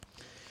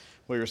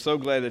We are so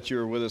glad that you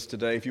are with us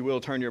today. If you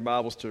will, turn your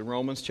Bibles to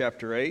Romans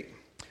chapter 8.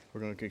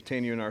 We're going to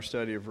continue in our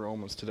study of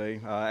Romans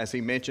today. As he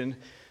mentioned,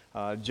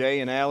 Jay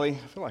and Allie,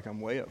 I feel like I'm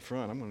way up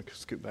front. I'm going to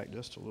scoot back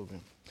just a little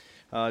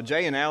bit.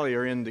 Jay and Allie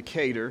are in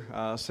Decatur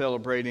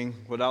celebrating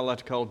what I like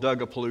to call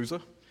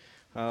Dugapalooza.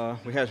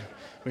 We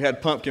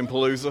had Pumpkin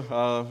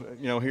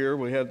Palooza,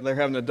 here. They're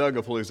having a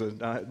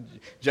Dugapalooza.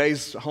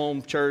 Jay's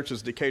home church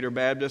is Decatur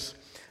Baptist.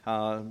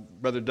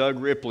 Brother Doug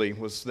Ripley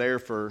was there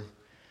for,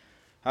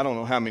 I don't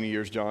know how many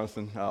years,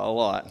 Jonathan, a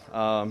lot.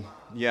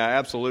 Yeah,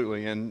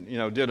 absolutely, and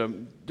did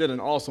an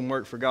awesome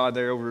work for God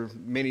there over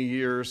many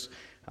years.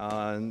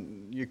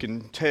 And you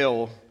can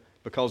tell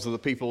because of the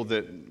people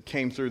that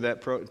came through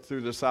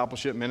through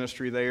discipleship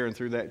ministry there and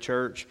through that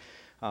church.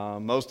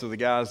 Most of the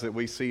guys that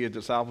we see at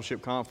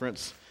discipleship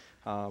conference,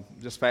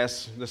 just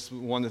past this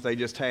one that they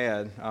just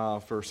had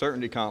for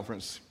Certainty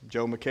Conference,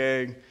 Joe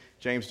McKeag,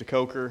 James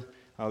DeCoker.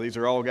 These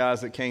are all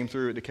guys that came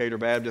through at Decatur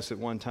Baptist at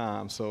one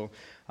time. So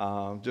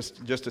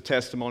just a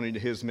testimony to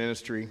his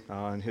ministry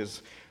and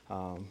his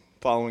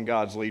following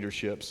God's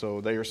leadership. So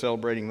they are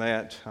celebrating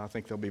that. I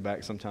think they'll be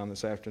back sometime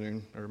this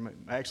afternoon. Or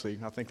actually,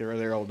 I think they're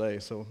there all day.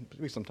 So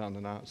it'll be sometime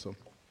tonight. So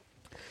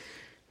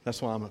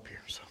that's why I'm up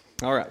here. So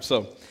all right.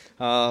 So,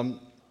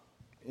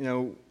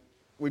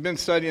 we've been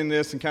studying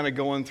this and kind of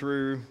going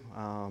through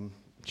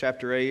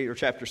chapter 8 or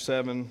chapter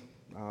 7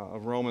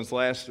 of Romans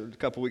a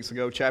couple weeks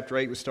ago. Chapter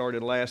 8 we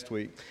started last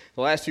week.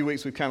 The last few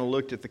weeks we've kind of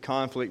looked at the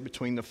conflict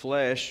between the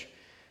flesh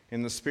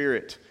and the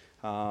spirit.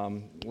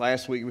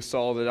 Last week we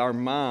saw that our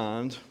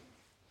mind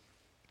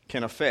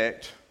can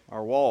affect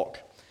our walk.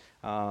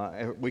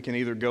 We can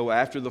either go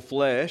after the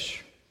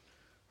flesh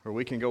or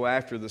we can go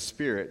after the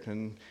spirit.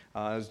 And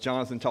as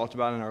Jonathan talked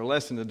about in our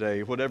lesson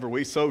today, whatever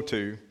we sow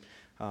to,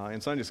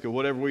 in Sunday school,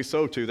 whatever we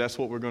sow to, that's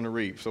what we're going to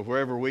reap. So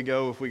wherever we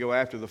go, if we go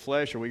after the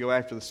flesh or we go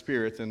after the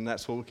spirit, then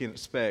that's what we can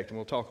expect. And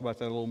we'll talk about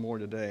that a little more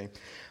today.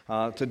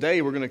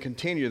 Today we're going to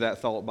continue that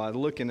thought by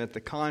looking at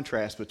the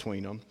contrast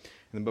between them.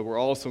 But we're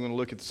also going to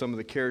look at some of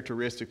the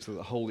characteristics of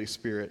the Holy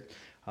Spirit.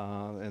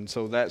 And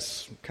so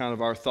that's kind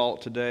of our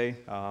thought today.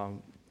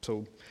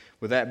 So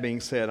with that being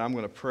said, I'm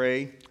going to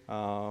pray.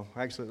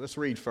 Actually, let's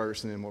read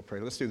first and then we'll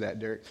pray. Let's do that,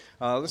 Derek.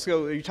 Let's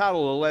go. You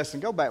titled the lesson.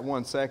 Go back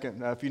 1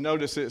 second. If you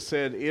notice, it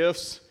said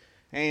ifs,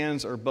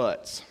 ands, or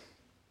buts.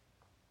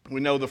 We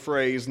know the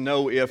phrase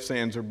no ifs,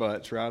 ands, or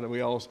buts, right?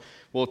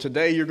 Well,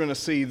 today you're going to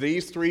see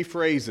these three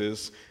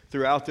phrases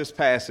throughout this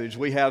passage.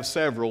 We have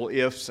several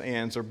ifs,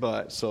 ands, or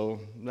buts. So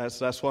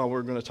that's why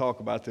we're going to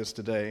talk about this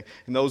today.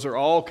 And those are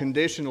all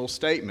conditional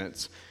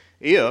statements.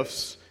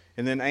 Ifs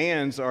and then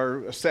ands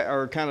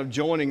are kind of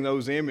joining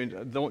those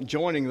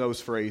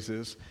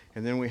phrases,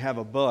 and then we have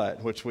a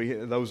but,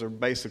 those are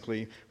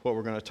basically what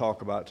we're going to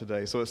talk about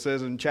today. So it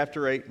says in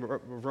chapter 8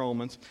 of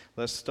Romans,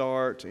 let's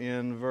start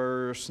in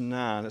verse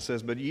 9. It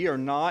says, "But ye are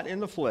not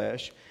in the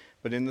flesh,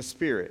 but in the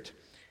Spirit,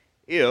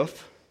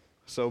 if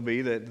so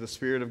be that the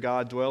Spirit of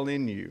God dwell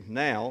in you.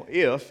 Now,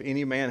 if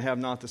any man have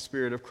not the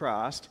Spirit of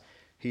Christ,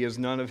 he is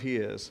none of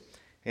his.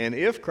 And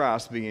if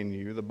Christ be in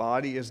you, the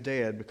body is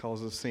dead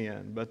because of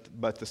sin,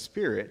 but the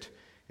Spirit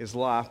is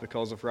life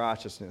because of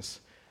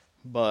righteousness.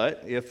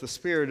 But if the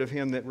Spirit of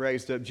him that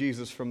raised up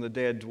Jesus from the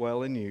dead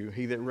dwell in you,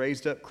 he that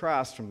raised up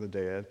Christ from the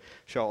dead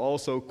shall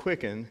also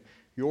quicken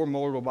your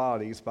mortal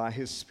bodies by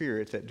his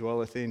Spirit that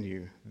dwelleth in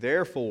you.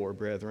 Therefore,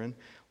 brethren,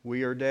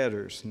 we are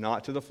debtors,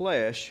 not to the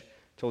flesh,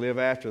 to live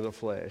after the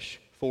flesh.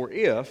 For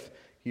if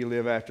ye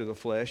live after the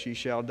flesh, ye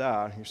shall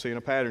die." You're seeing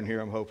a pattern here,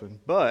 I'm hoping.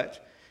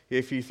 "But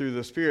if ye through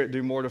the Spirit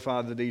do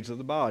mortify the deeds of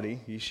the body,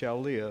 ye shall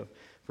live.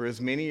 For as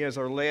many as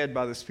are led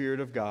by the Spirit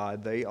of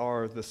God, they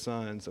are the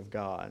sons of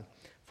God.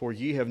 For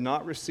ye have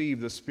not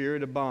received the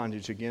spirit of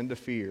bondage again to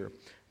fear,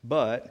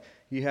 but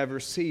ye have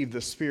received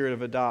the Spirit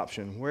of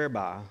adoption,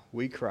 whereby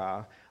we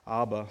cry,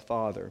 Abba,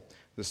 Father.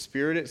 The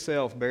Spirit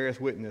itself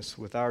beareth witness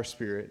with our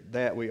spirit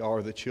that we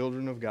are the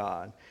children of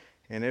God.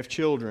 And if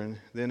children,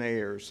 then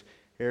heirs,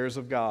 heirs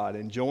of God,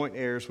 and joint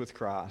heirs with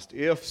Christ,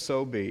 if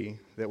so be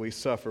that we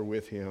suffer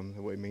with him,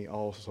 that we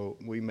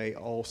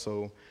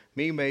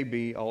may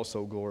be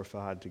also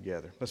glorified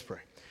together." Let's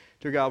pray.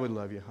 Dear God, we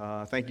love you.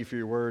 Thank you for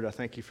your word. I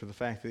thank you for the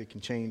fact that it can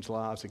change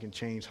lives, it can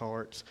change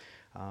hearts.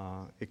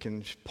 It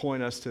can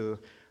point us to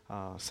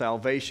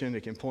salvation,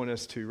 it can point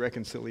us to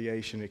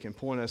reconciliation, it can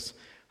point us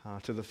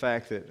to the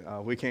fact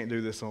that we can't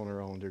do this on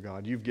our own, dear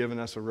God. You've given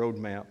us a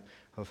roadmap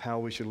of how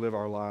we should live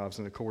our lives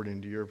and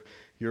according to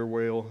your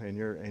will and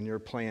your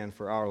plan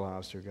for our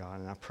lives, dear God.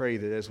 And I pray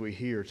that as we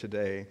hear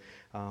today,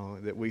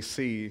 that we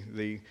see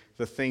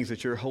the things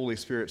that your Holy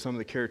Spirit, some of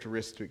the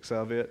characteristics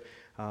of it,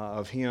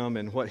 of him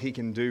and what he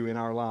can do in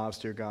our lives,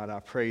 dear God. I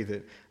pray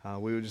that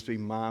we would just be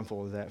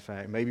mindful of that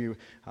fact. Maybe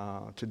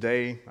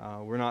today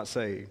we're not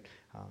saved.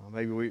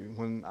 Maybe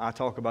when I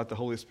talk about the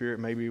Holy Spirit,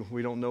 maybe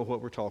we don't know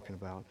what we're talking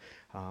about.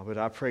 But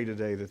I pray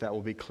today that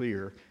will be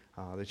clear,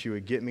 that you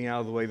would get me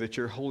out of the way, that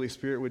your Holy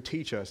Spirit would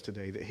teach us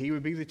today, that he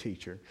would be the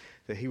teacher,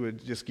 that he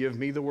would just give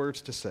me the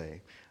words to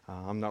say.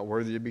 I'm not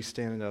worthy to be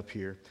standing up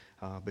here,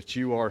 but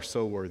you are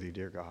so worthy,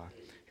 dear God.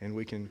 And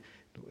we can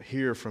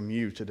hear from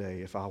you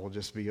today if I will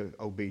just be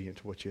obedient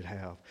to what you'd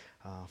have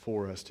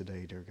for us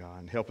today, dear God.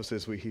 And help us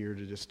as we hear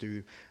to just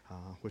do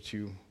what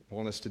you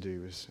want us to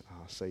do is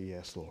say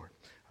yes, Lord.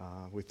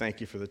 We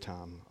thank you for the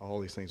time. All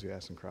these things we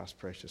ask in Christ's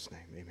precious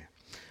name. Amen.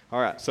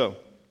 All right, so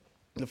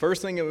the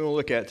first thing that we will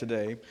look at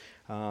today,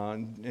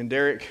 and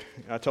Derek,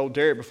 I told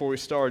Derek before we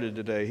started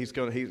today, he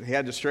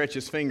had to stretch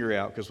his finger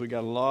out because we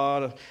got a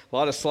lot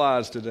of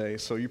slides today.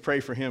 So you pray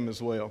for him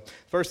as well.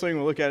 First thing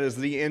we'll look at is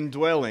the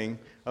indwelling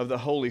of the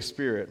Holy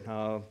Spirit.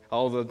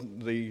 All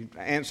the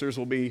answers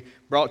will be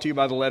brought to you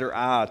by the letter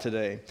I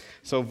today.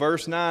 So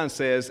verse 9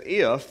 says,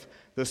 "If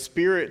the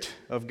Spirit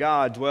of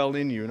God dwell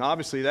in you," and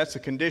obviously that's a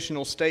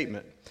conditional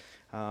statement.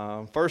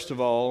 First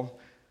of all,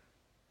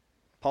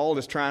 Paul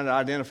is trying to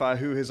identify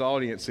who his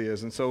audience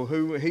is. And so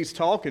who he's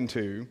talking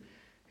to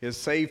is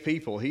saved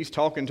people. He's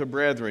talking to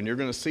brethren. You're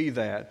going to see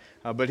that.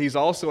 But he's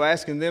also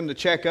asking them to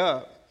check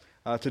up,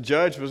 to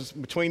judge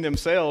between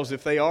themselves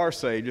if they are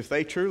saved, if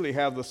they truly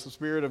have the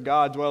Spirit of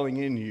God dwelling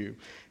in you.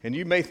 And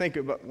you may think,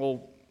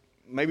 well,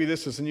 maybe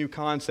this is a new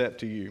concept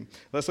to you.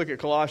 Let's look at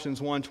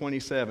Colossians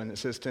 1:27. It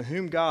says, "To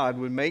whom God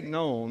would make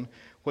known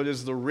what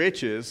is the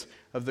riches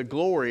of the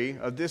glory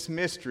of this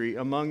mystery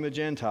among the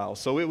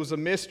Gentiles." So it was a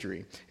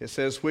mystery. It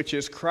says, "which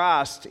is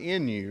Christ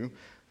in you,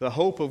 the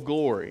hope of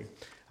glory."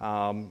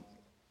 To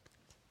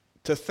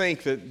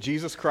think that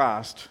Jesus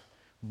Christ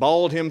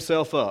balled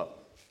himself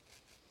up,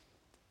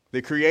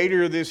 the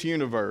creator of this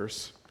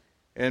universe,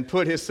 and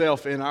put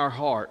himself in our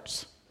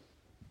hearts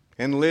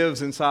and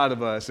lives inside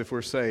of us if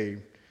we're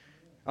saved.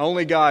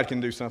 Only God can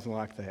do something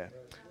like that.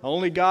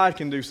 Only God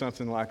can do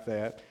something like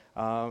that.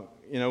 And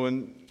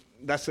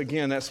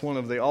that's one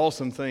of the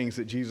awesome things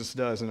that Jesus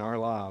does in our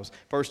lives.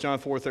 1 John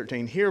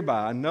 4:13,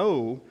 "Hereby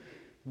know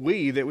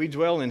we that we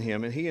dwell in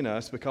him, and he in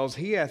us, because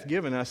he hath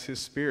given us his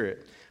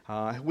Spirit."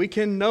 We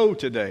can know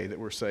today that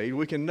we're saved.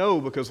 We can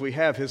know because we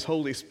have his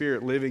Holy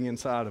Spirit living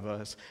inside of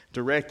us,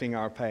 directing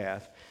our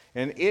path.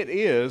 And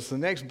the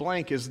next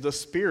blank is the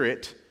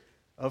Spirit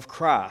of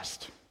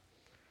Christ.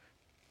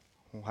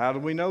 Well, how do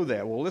we know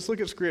that? Well, let's look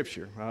at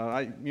Scripture.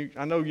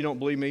 I know you don't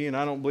believe me, and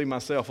I don't believe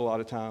myself a lot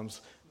of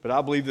times, but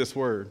I believe this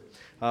word.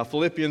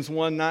 Philippians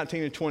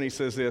 1:19 and 20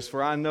 says this,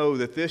 "For I know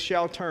that this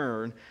shall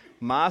turn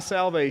my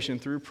salvation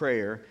through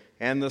prayer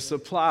and the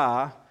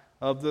supply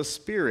of the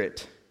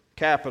Spirit,"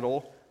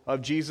 capital,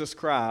 "of Jesus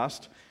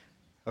Christ,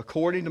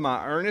 according to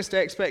my earnest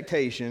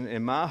expectation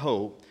and my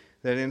hope,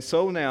 that in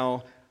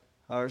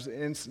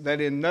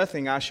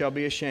nothing I shall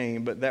be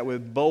ashamed, but that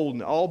with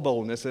all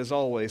boldness as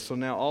always, so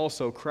now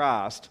also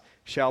Christ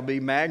shall be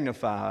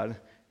magnified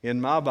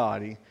in my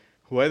body,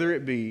 whether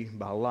it be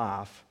by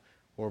life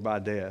or by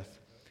death."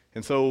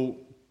 And so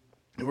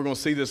we're going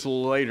to see this a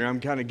little later. I'm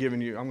going to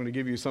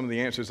give you some of the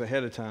answers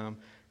ahead of time.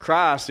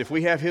 Christ, if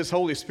we have his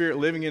Holy Spirit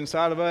living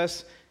inside of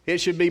us, it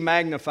should be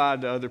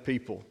magnified to other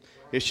people.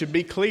 It should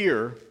be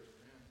clear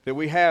that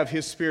we have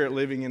his Spirit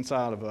living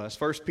inside of us.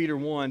 1 Peter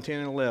 1:10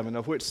 and 11,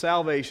 "Of which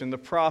salvation the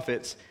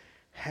prophets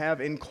have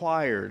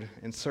inquired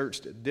and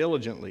searched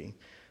diligently,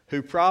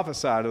 who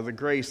prophesied of the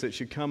grace that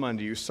should come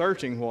unto you,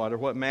 searching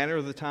what manner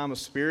of the time of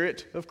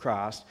Spirit of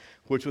Christ,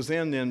 which was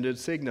in them did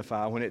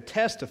signify, when it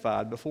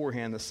testified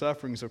beforehand the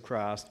sufferings of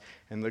Christ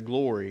and the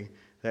glory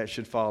that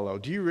should follow."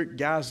 Do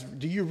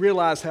you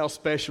realize how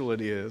special it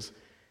is?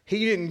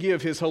 He didn't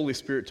give his Holy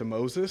Spirit to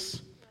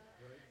Moses.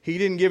 He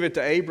didn't give it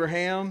to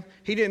Abraham.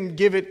 He didn't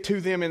give it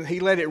to them and he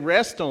let it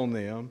rest on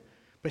them,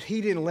 but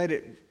he didn't let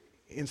it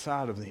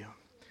inside of them.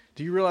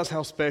 Do you realize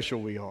how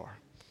special we are?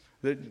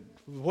 That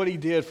what he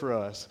did for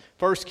us.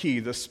 First key,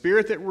 the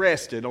Spirit that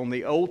rested on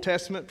the Old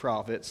Testament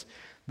prophets,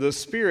 the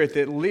Spirit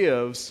that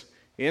lives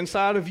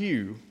inside of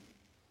you,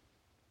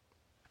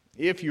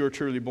 if you are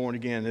truly born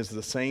again, is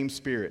the same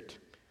Spirit,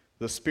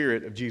 the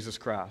Spirit of Jesus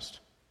Christ,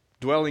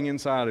 dwelling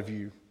inside of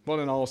you. What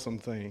an awesome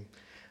thing.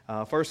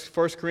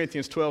 1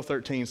 Corinthians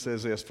 12:13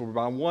 says this, "For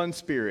by one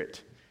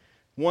Spirit,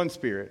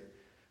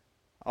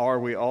 are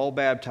we all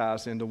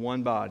baptized into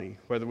one body,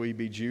 whether we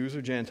be Jews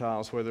or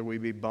Gentiles, whether we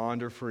be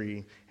bond or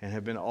free, and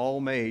have been all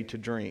made to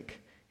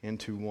drink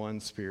into one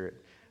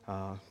Spirit."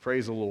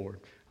 Praise the Lord.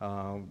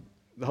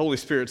 The Holy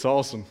Spirit's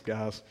awesome,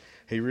 guys.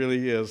 He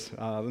really is.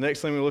 The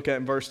next thing we look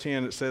at in verse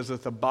 10, it says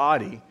that the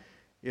body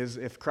is,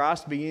 if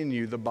Christ be in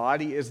you, the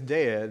body is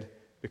dead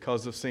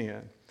because of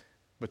sin,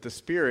 but the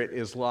Spirit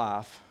is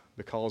life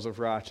because of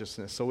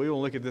righteousness. So we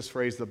will look at this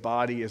phrase, the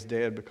body is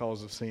dead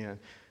because of sin.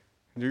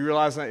 Do you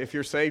realize that if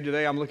you're saved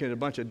today, I'm looking at a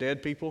bunch of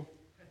dead people?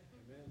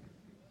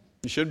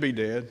 You should be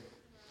dead.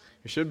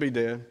 You should be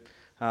dead.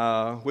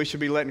 We should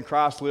be letting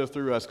Christ live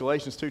through us.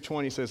 Galatians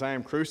 2:20 says, "I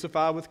am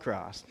crucified with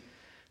Christ.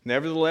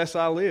 Nevertheless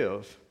I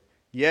live,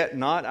 yet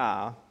not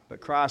I, but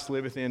Christ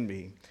liveth in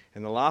me.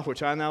 And the life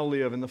which I now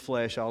live in the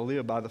flesh, I'll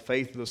live by the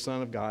faith of the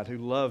Son of God, who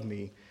loved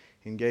me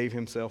and gave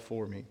himself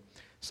for me."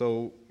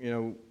 So,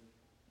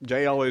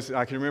 Jay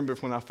I can remember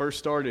when I first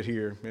started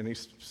here and he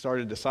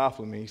started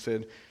discipling me, he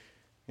said,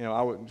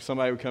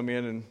 somebody would come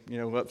in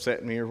and,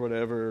 upset me or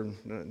whatever.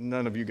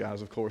 None of you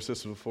guys, of course,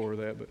 this was before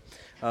that,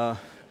 but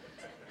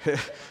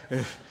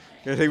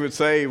And he would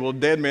say, well,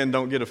 dead men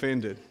don't get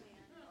offended.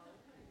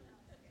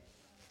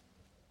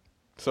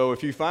 So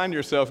if you find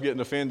yourself getting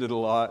offended a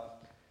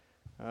lot,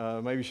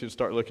 maybe you should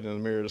start looking in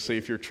the mirror to see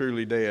if you're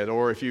truly dead,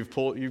 or if you've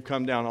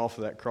come down off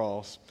of that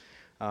cross.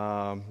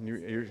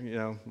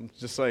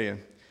 Just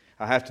saying,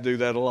 I have to do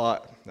that a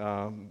lot.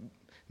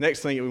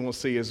 Next thing that we want to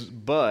see is,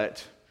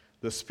 but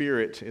the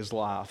Spirit is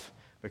life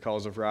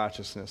because of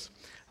righteousness.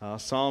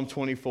 Psalm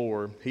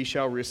 24, he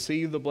shall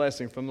receive the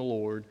blessing from the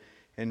Lord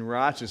and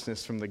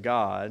righteousness from the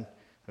God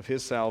of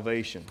his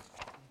salvation.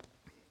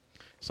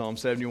 Psalm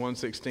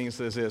 71:16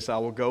 says this, I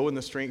will go in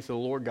the strength of the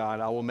Lord God.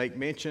 I will make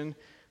mention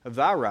of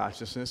thy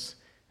righteousness,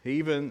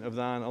 even of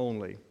thine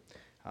only.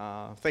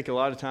 I think a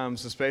lot of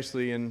times,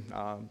 especially in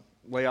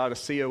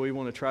Laodicea, we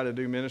want to try to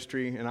do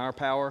ministry in our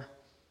power,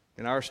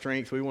 in our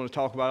strength. We want to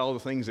talk about all the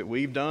things that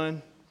we've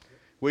done.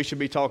 We should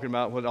be talking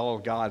about what all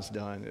God's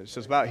done. It's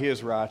just about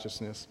his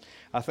righteousness.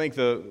 I think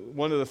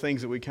one of the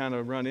things that we kind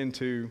of run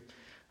into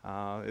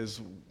is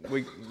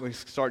we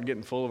start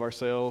getting full of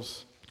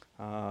ourselves.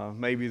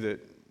 Maybe that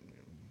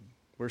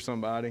we're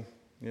somebody,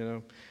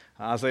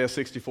 Isaiah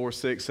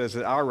 64:6 says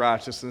that our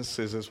righteousness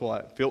is as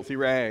what? Filthy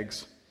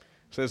rags.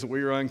 It says that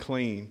we are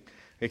unclean.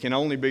 It can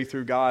only be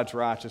through God's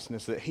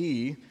righteousness that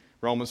he,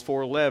 Romans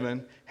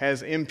 4:11,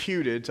 has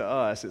imputed to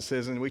us. It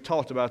says, and we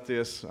talked about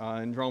this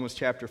in Romans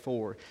chapter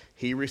 4,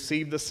 he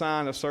received the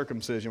sign of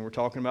circumcision. We're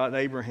talking about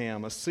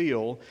Abraham, a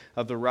seal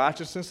of the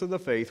righteousness of the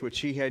faith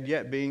which he had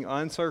yet being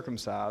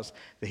uncircumcised,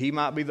 that he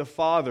might be the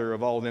father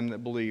of all them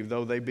that believe,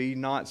 though they be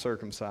not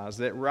circumcised,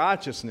 that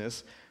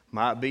righteousness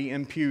might be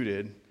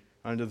imputed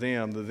unto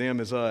them. The them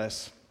is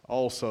us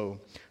also.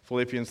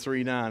 Philippians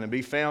 3:9, and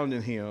be found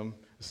in him,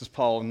 this is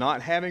Paul,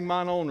 not having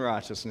mine own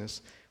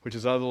righteousness, which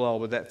is of the law,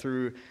 but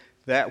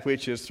that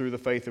which is through the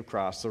faith of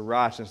Christ, the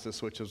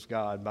righteousness which is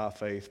God by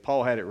faith.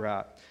 Paul had it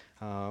right.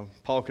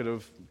 Paul could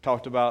have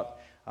talked about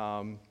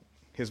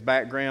his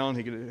background.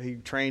 He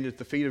trained at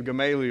the feet of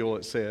Gamaliel.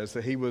 It says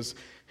that he was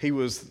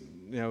zealous.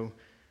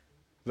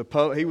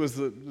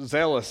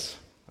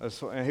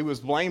 He was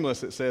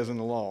blameless. It says in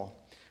the law,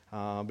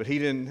 but he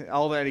didn't.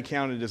 All that he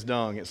counted as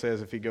dung. It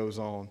says if he goes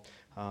on.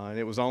 And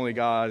it was only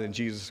God and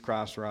Jesus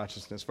Christ's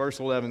righteousness. Verse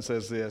 11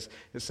 says this.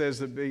 It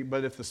says,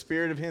 but if the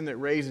Spirit of him that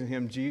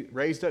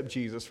raised up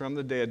Jesus from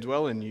the dead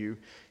dwell in you,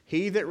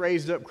 he that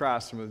raised up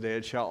Christ from the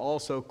dead shall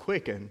also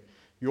quicken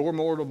your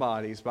mortal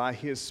bodies by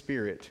his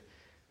Spirit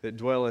that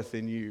dwelleth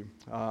in you.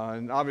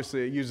 And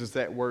obviously it uses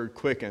that word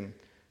quicken.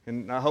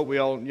 And I hope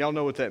y'all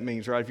know what that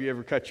means, right? If you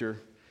ever cut your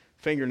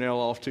fingernail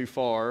off too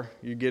far,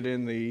 you get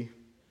in the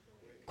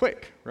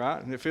quick,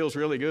 right? And it feels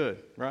really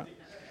good, right?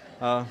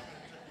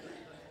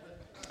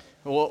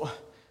 Well,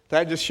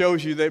 that just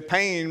shows you that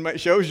pain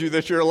shows you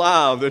that you're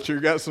alive, that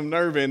you've got some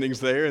nerve endings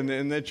there,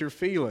 and that you're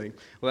feeling.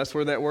 Well, that's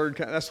where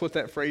that's what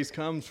that phrase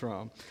comes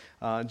from.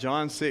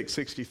 John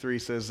 6:63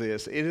 says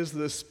this, it is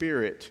the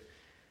Spirit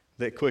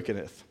that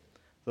quickeneth.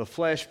 The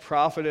flesh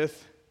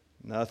profiteth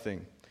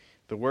nothing.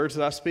 The words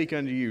that I speak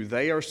unto you,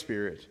 they are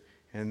spirit,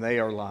 and they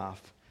are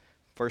life.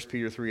 1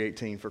 Peter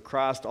 3:18, for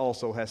Christ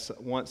also has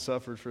once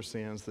suffered for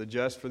sins, the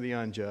just for the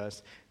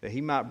unjust, that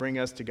he might bring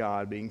us to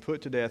God, being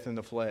put to death in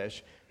the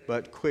flesh,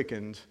 but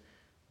quickened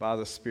by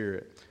the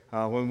Spirit.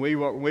 When we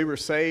were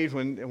saved,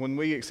 when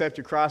we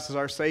accepted Christ as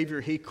our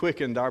Savior, he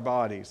quickened our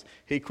bodies.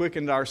 He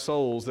quickened our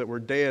souls that were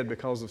dead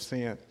because of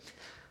sin.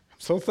 I'm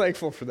so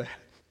thankful for that.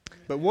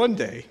 But one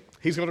day,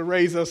 he's going to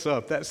raise us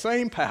up. That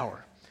same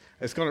power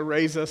is going to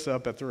raise us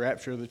up at the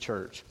rapture of the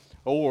church.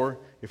 Or,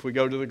 if we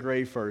go to the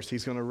grave first,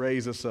 he's going to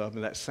raise us up.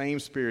 And that same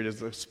Spirit is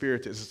the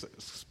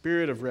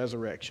Spirit of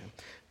resurrection.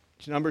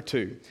 Number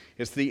 2,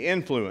 it's the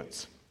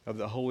influence of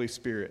the Holy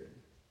Spirit.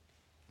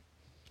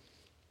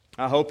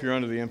 I hope you're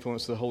under the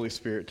influence of the Holy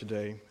Spirit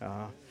today.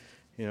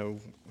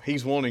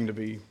 He's wanting to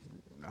be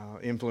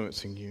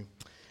influencing you.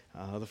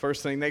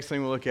 Next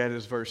thing we'll look at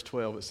is verse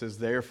 12. It says,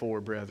 therefore,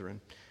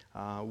 brethren,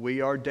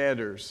 we are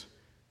debtors,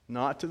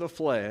 not to the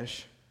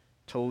flesh,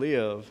 to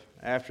live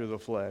after the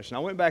flesh. And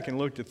I went back and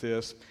looked at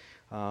this.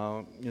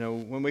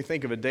 When we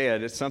think of a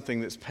debt, it's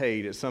something that's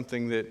paid. It's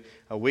something that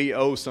we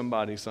owe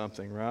somebody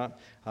something, right?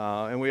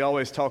 And we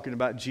always talking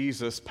about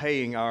Jesus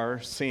paying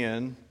our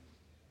sin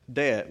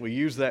debt. We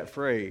use that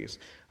phrase.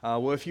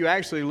 Well, if you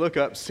actually look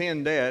up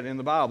sin debt in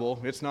the Bible,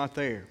 it's not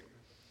there.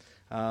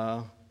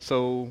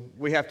 So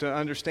we have to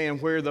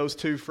understand where those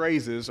two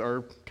phrases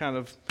are kind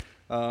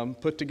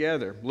of put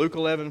together. Luke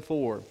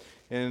 11:4.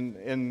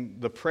 In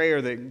the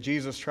prayer that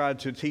Jesus tried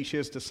to teach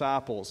his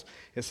disciples,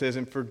 it says,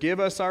 and forgive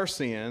us our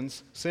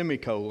sins,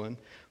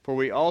 for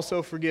we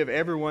also forgive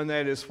everyone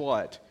that is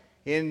what?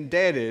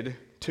 Indebted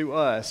to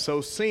us.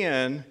 So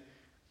sin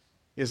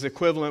is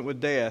equivalent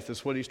with death,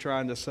 is what he's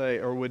trying to say,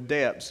 or with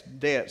debt,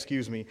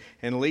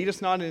 and lead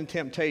us not into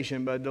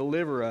temptation, but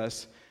deliver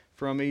us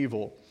from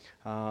evil.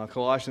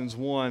 Colossians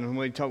 1,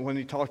 when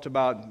he talked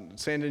about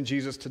sending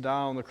Jesus to die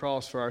on the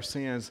cross for our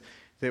sins,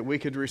 that we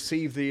could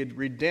receive the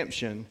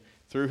redemption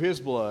through his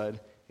blood,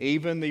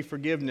 even the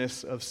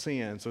forgiveness of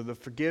sins, or the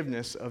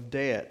forgiveness of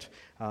debt.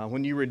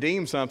 When you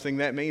redeem something,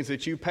 that means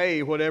that you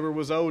pay whatever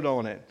was owed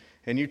on it.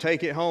 and you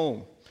take it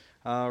home.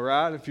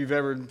 Right? If you've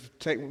ever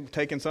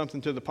taken something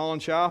to the pawn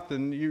shop,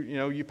 and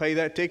you pay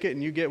that ticket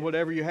and you get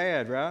whatever you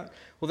had, right?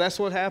 Well, that's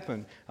what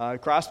happened.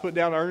 Christ put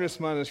down earnest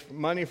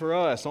money for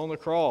us on the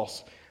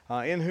cross,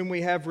 in whom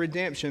we have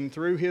redemption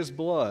through His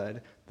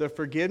blood, the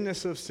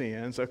forgiveness of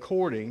sins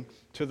according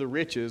to the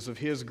riches of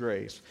His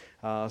grace.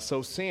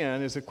 So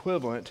sin is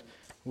equivalent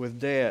with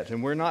debt,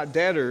 and we're not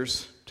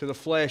debtors to the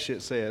flesh,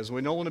 it says.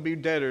 We don't want to be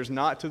debtors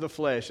not to the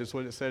flesh, is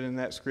what it said in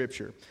that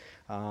scripture.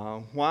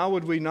 Why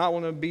would we not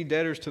want to be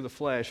debtors to the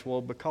flesh?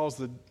 Well, because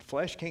the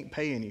flesh can't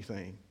pay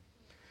anything.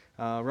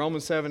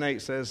 Romans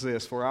 7:8 says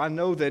this, "For I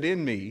know that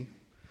in me,"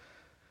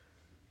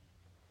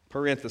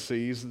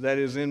 parentheses, "that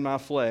is in my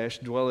flesh,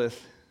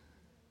 dwelleth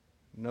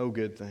no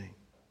good thing."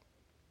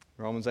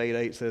 Romans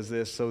 8:8 says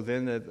this, "So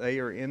then that they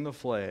are in the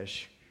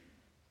flesh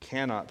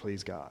cannot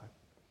please God."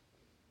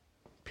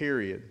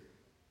 Period.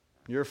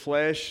 Your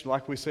flesh,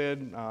 like we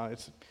said,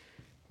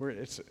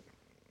 it's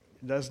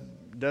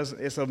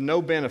of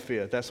no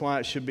benefit. That's why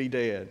it should be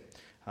dead.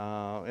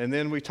 And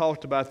then we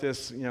talked about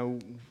this,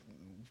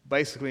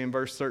 basically in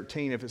verse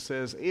 13, if it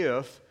says,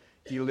 "If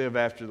you live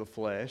after the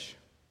flesh,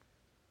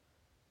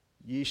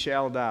 ye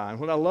shall die." And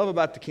what I love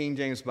about the King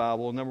James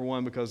Bible, number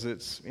one, because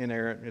it's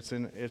inerrant,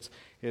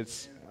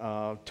 it's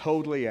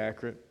totally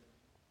accurate.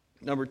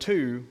 Number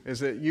two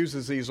is it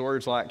uses these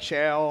words like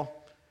shall,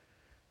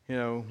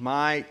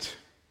 might.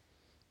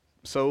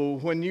 So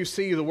when you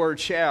see the word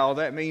shall,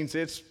 that means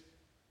it's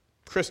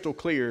crystal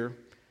clear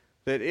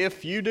that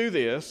if you do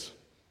this,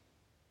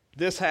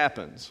 this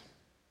happens.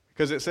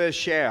 Because it says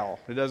shall.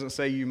 It doesn't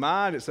say you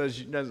might.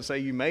 It doesn't say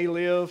you may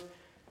live.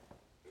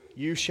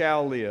 You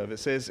shall live. It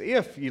says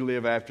if you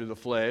live after the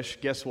flesh,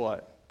 guess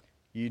what?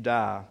 You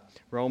die.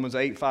 Romans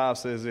 8:5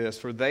 says this,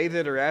 "For they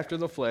that are after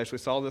the flesh," we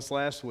saw this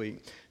last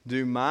week,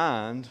 "do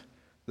mind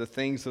the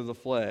things of the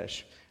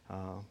flesh."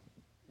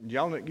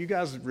 You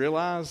guys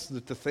realize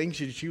that the things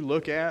that you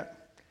look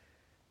at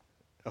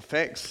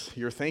affects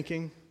your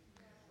thinking?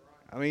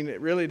 I mean,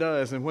 it really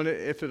does. And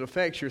if it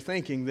affects your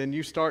thinking, then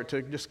you start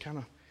to just kind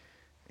of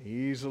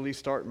easily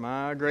start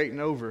migrating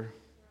over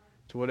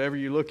to whatever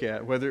you look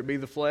at, whether it be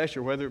the flesh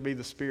or whether it be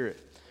the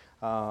spirit.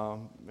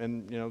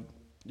 And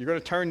you're going to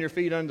turn your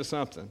feet unto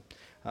something.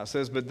 It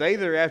says, "But they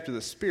that are after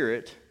the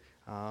Spirit,"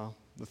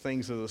 the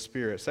things of the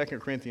Spirit. 2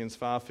 Corinthians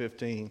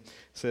 5:15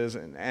 says,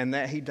 "And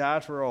that He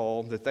died for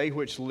all, that they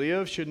which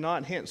live should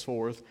not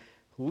henceforth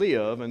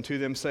live unto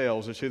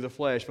themselves or to the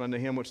flesh, but unto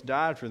Him which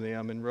died for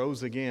them and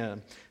rose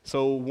again."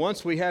 So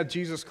once we have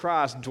Jesus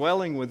Christ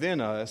dwelling within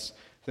us,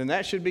 then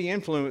that should be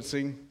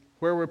influencing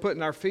where we're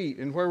putting our feet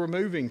and where we're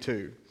moving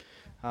to.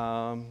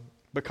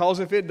 Because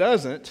if it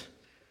doesn't,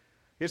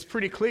 it's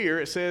pretty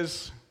clear. It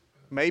says,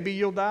 maybe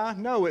you'll die.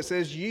 No, it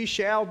says ye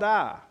shall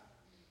die.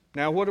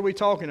 Now, what are we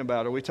talking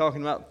about? Are we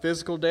talking about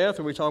physical death?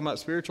 Are we talking about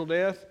spiritual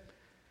death?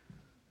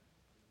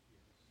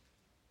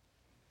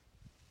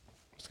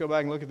 Let's go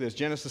back and look at this.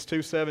 Genesis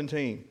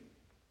 2:17.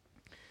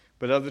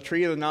 "But of the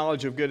tree of the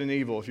knowledge of good and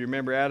evil," if you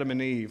remember Adam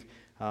and Eve,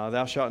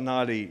 "thou shalt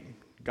not eat."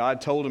 God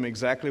told them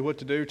exactly what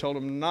to do, told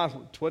them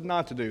what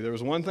not to do. There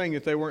was one thing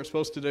that they weren't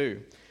supposed to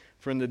do.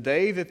 "For in the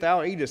day that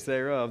thou eatest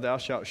thereof, thou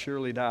shalt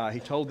surely die." He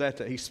told that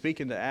he's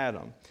speaking to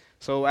Adam.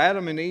 So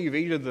Adam and Eve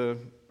eat of the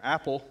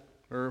apple,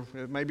 or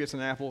maybe it's an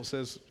apple. It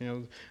says,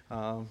 it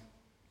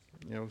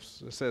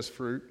says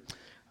fruit.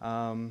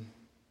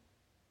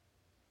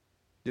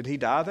 Did he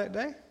die that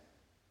day?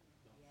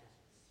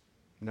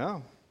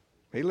 No.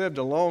 He lived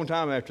a long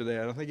time after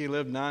that. I think he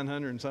lived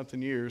 900 and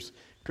something years.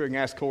 Couldn't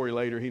ask Corey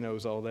later. He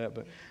knows all that.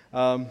 But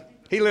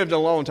he lived a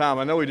long time.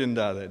 I know he didn't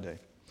die that day.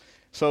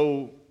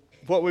 So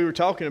what we were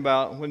talking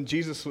about when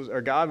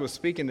God was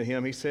speaking to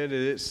him, he said that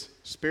it's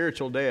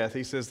spiritual death.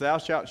 He says, "Thou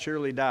shalt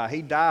surely die."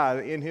 He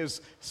died in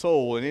his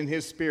soul and in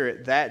his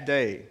spirit that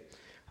day.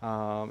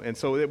 And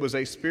so it was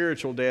a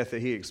spiritual death that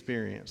he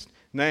experienced.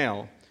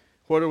 Now,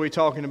 what are we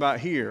talking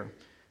about here?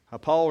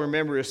 Paul,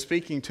 remember, is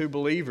speaking to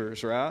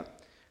believers, right?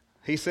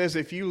 He says,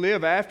 if you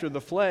live after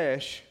the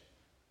flesh,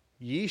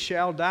 ye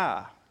shall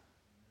die.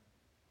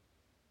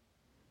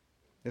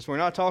 We're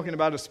not talking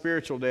about a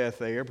spiritual death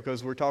there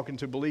because we're talking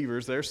to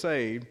believers. They're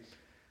saved.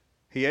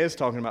 He is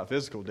talking about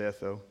physical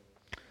death, though.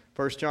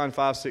 1 John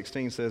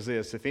 5:16 says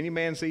this, "If any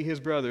man see his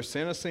brother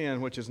sin a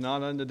sin which is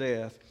not unto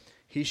death,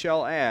 he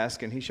shall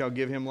ask, and he shall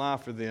give him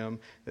life for them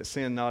that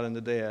sin not unto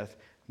death.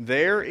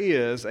 There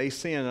is a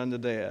sin unto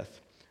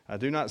death. I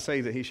do not say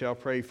that he shall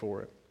pray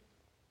for it."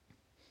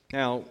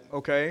 Now,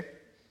 okay,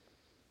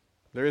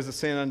 there is a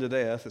sin unto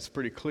death. It's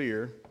pretty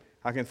clear.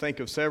 I can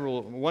think of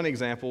one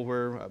example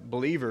where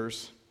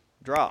believers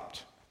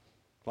dropped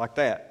like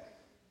that.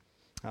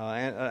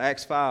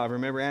 Acts 5,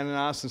 remember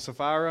Ananias and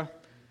Sapphira?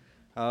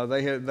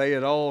 They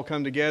had all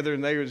come together,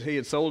 and he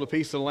had sold a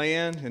piece of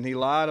land, and he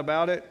lied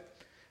about it.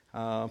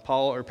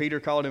 Peter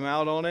called him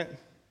out on it.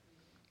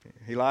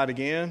 He lied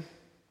again.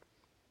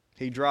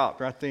 He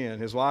dropped right then.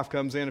 His wife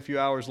comes in a few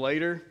hours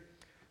later.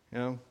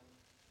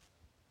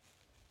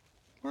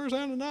 Where's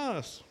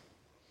Ananias?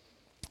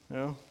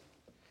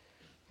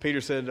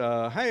 Peter said,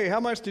 "Hey, how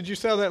much did you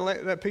sell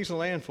that piece of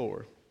land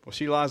for?" Well,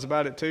 she lies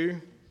about it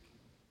too.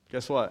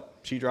 Guess what?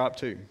 She dropped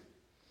too.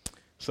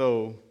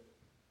 So,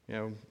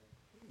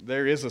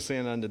 there is a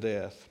sin unto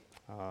death.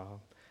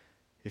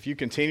 If you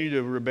continue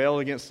to rebel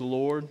against the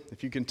Lord,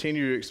 if you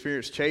continue to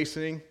experience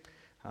chastening,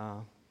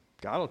 God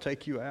will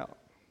take you out.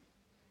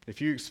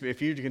 If you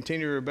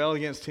continue to rebel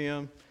against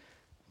Him,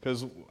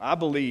 because I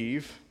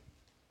believe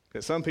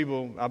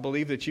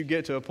that you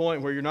get to a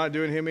point where you're not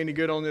doing Him any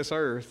good on this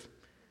earth,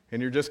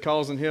 and you're just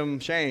causing Him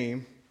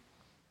shame,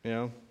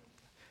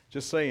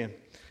 just saying.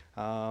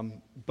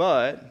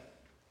 But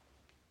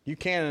you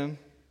can,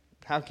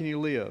 how can you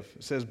live?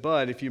 It says,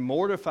 but if you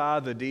mortify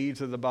the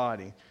deeds of the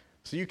body.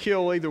 So you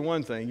kill either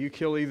one thing. You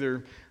kill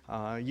either,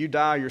 you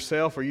die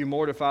yourself or you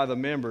mortify the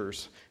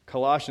members.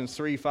 Colossians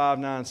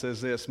 3:5-9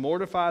 says this,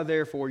 mortify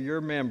therefore your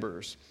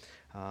members,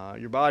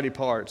 your body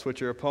parts,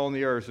 which are upon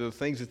the earth, are the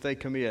things that they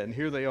commit. And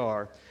here they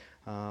are.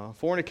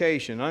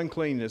 Fornication,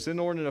 uncleanness,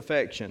 inordinate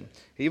affection,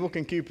 evil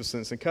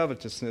concupiscence, and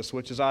covetousness,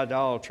 which is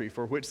idolatry,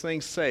 for which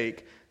things'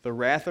 sake the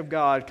wrath of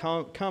God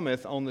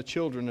cometh on the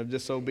children of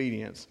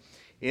disobedience,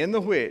 in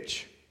the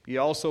which ye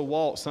also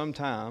walked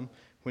sometime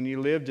when ye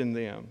lived in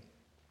them.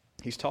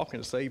 He's talking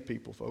to saved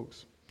people,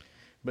 folks.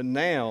 But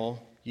now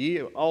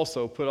ye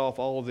also put off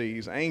all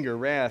these, anger,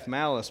 wrath,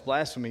 malice,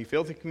 blasphemy,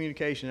 filthy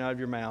communication out of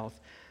your mouth.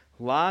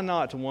 Lie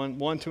not to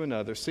one to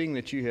another, seeing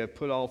that you have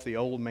put off the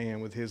old man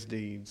with his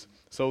deeds.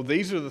 So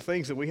these are the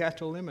things that we have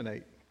to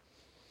eliminate.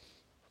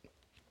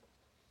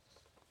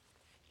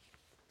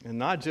 And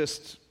not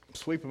just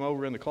sweep them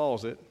over in the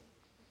closet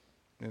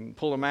and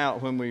pull them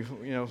out when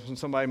when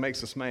somebody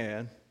makes us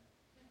mad.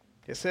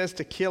 It says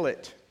to kill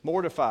it,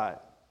 mortify it.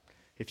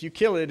 If you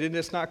kill it,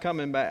 it's not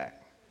coming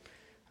back.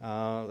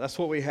 That's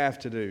what we have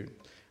to do.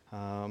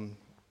 And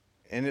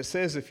it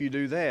says if you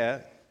do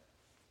that,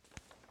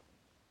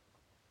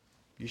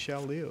 you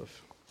shall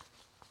live.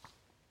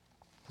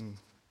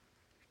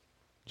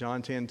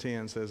 John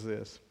 10:10 says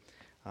this,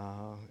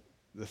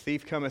 the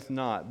thief cometh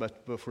not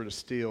but for to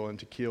steal and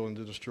to kill and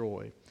to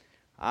destroy.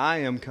 I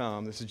am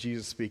come, this is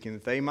Jesus speaking,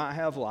 that they might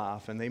have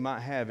life and they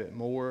might have it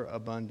more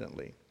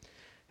abundantly.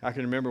 I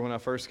can remember when I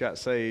first got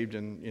saved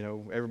and,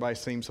 everybody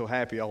seemed so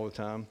happy all the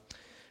time.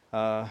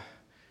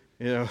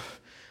 It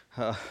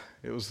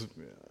was,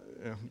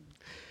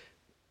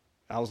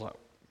 I was like,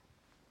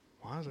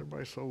 why is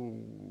everybody so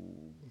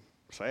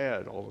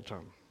sad all the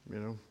time?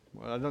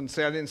 Well, I didn't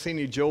see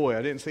any joy.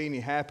 I didn't see any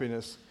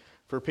happiness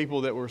for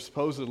people that were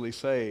supposedly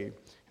saved.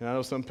 And I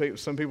know some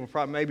people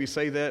probably maybe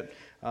say that.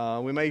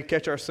 We may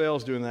catch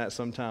ourselves doing that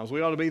sometimes.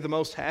 We ought to be the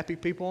most happy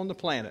people on the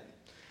planet.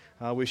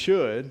 We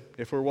should,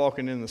 if we're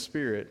walking in the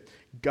Spirit.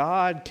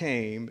 God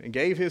came and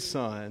gave His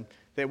Son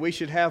that we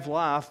should have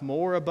life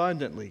more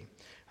abundantly.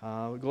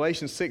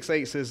 Galatians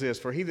 6:8 says this,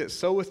 for he that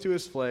soweth to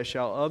his flesh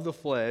shall of the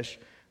flesh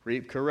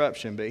reap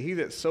corruption, but he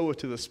that soweth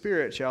to the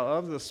Spirit shall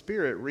of the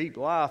Spirit reap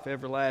life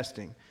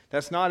everlasting.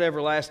 That's not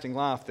everlasting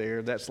life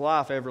there. That's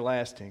life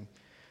everlasting.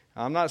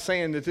 I'm not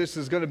saying that this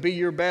is going to be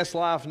your best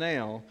life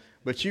now,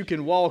 but you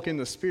can walk in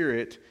the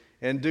Spirit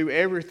and do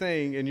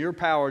everything in your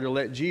power to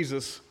let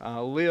Jesus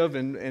live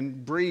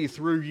and breathe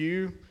through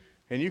you,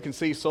 and you can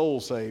see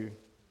souls saved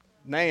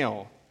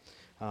now.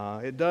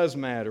 It does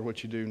matter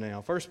what you do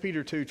now. 1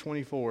 Peter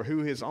 2:24, who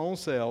his own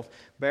self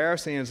bare our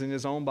sins in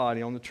his own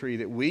body on the tree,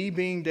 that we,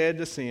 being dead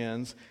to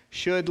sins,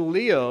 should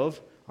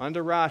live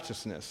unto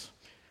righteousness,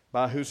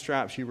 by whose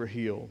stripes you were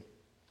healed.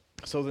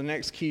 So the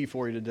next key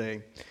for you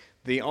today,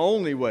 the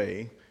only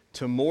way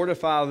to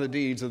mortify the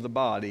deeds of the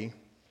body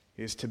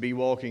is to be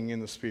walking in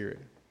the Spirit.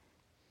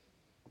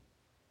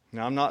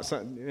 Now, I'm not,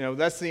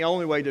 that's the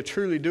only way to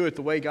truly do it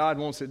the way God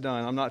wants it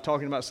done. I'm not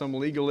talking about some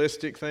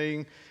legalistic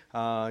thing.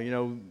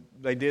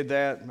 They did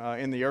that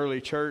in the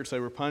early church.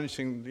 They were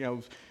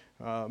punishing,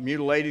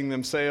 mutilating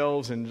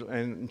themselves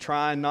and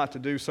trying not to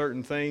do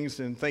certain things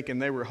and thinking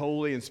they were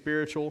holy and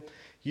spiritual.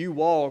 You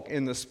walk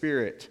in the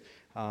Spirit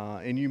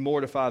and you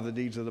mortify the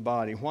deeds of the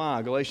body.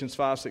 Why? Galatians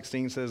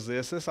 5:16 says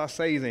this I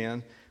say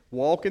then,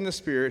 walk in the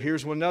Spirit.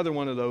 Here's another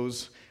one of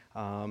those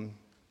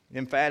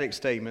emphatic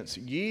statements.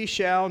 Ye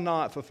shall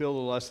not fulfill the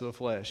lust of the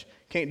flesh.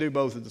 Can't do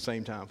both at the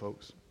same time,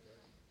 folks.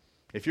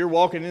 If you're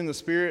walking in the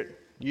Spirit,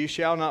 you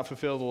shall not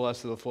fulfill the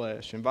lust of the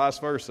flesh, and vice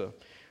versa.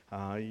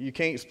 You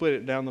can't split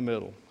it down the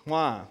middle.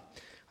 Why?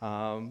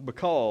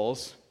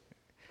 Because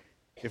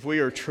if we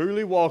are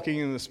truly walking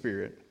in the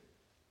Spirit,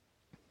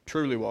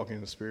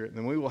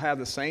 then we will have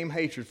the same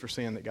hatred for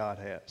sin that God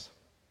has.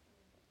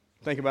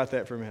 Think about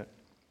that for a minute.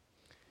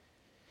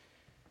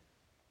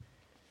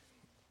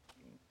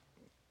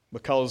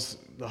 Because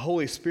the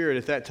Holy Spirit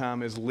at that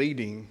time is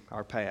leading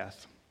our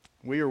path.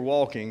 We are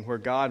walking where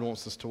God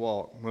wants us to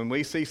walk. When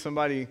we see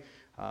somebody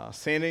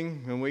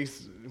sinning,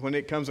 when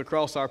it comes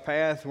across our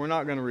path, we're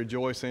not going to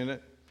rejoice in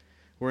it.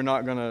 We're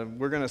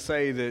going to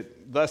say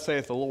that, thus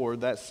saith the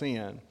Lord, that's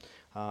sin.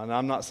 And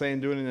I'm not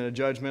saying doing it in a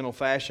judgmental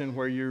fashion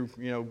where you're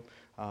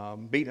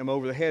beating them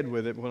over the head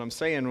with it. But what I'm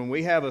saying, when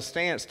we have a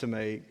stance to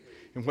make,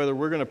 and whether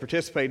we're going to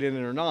participate in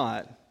it or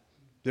not,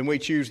 then we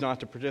choose not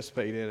to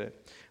participate in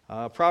it.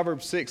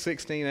 Proverbs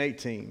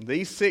 6:16-18.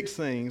 These 6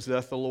 things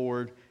doth the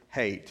Lord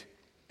hate.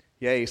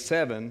 Yea,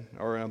 7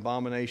 are an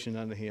abomination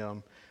unto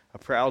him, a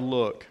proud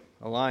look,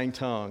 a lying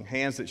tongue,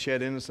 hands that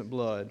shed innocent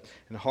blood,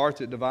 and a heart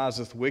that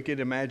deviseth wicked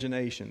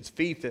imaginations,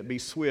 feet that be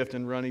swift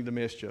in running to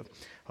mischief,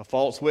 a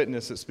false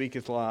witness that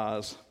speaketh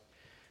lies.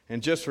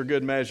 And just for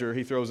good measure,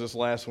 he throws this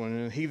last one,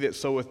 and he that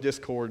soweth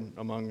discord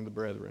among the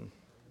brethren.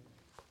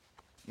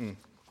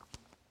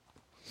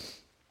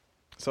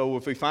 So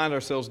if we find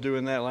ourselves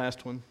doing that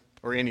last one,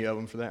 or any of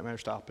them for that matter,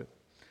 stop it.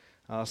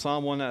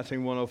 Psalm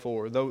 119,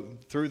 104, though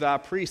through thy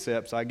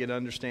precepts I get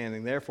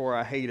understanding, therefore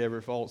I hate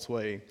every false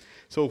way.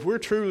 So if we're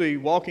truly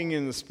walking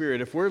in the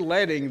Spirit, if we're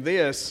letting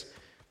this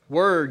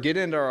word get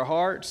into our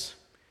hearts,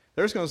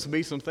 there's going to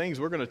be some things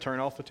we're going to turn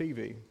off the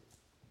TV.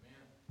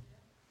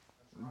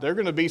 There are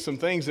going to be some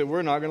things that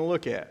we're not going to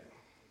look at.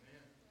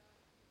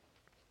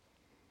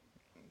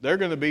 There are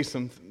going to be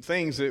some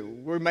things that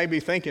we may be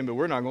thinking, but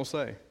we're not going to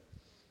say.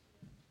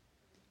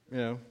 You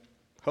know,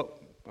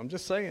 I'm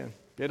just saying.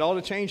 It ought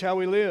to change how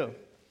we live.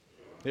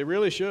 It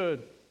really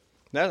should.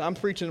 I'm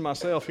preaching to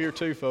myself here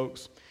too,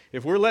 folks.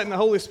 If we're letting the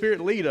Holy Spirit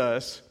lead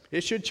us,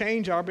 it should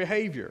change our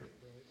behavior.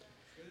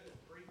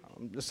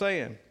 I'm just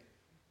saying.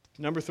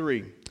 Number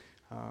 3.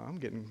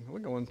 We're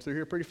going through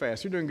here pretty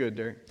fast. You're doing good,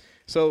 Derek.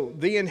 So,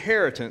 the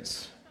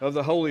inheritance of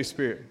the Holy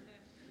Spirit.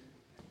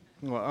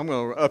 Well, I'm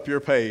going to up your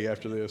pay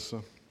after this.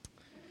 So.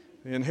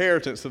 The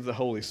inheritance of the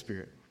Holy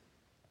Spirit.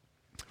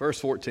 Verse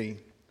 14.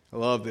 I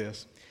love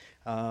this.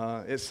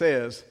 It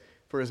says,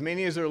 for as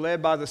many as are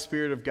led by the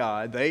Spirit of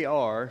God, they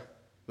are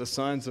the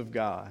sons of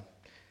God.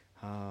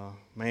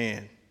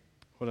 Man,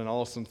 what an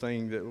awesome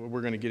thing that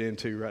we're going to get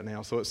into right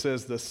now. So it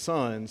says the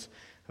sons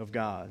of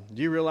God.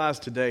 Do you realize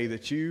today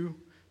that you,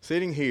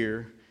 sitting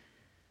here,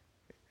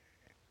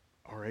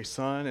 are a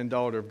son and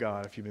daughter of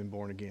God if you've been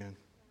born again?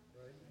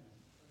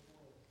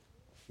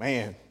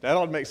 Man, that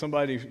ought to make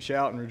somebody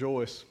shout and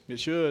rejoice. It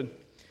should.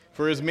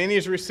 For as many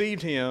as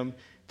received him,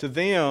 to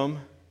them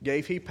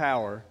gave he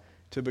power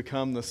to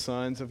become the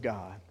sons of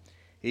God,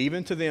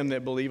 even to them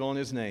that believe on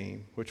his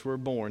name, which were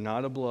born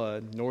not of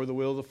blood, nor the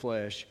will of the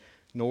flesh,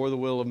 nor the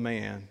will of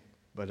man,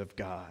 but of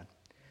God.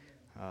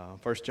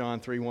 1 John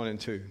 3, 1 and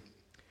 2.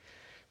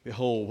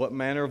 Behold, what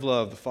manner of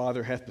love the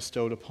Father hath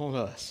bestowed upon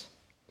us,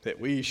 that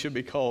we should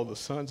be called the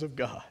sons of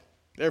God.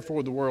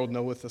 Therefore the world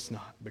knoweth us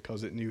not,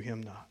 because it knew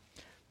him not.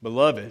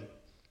 Beloved,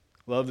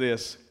 love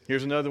this.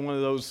 Here's another one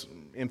of those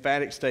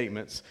emphatic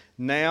statements.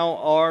 Now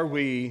are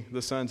we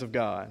the sons of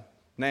God.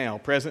 Now,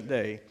 present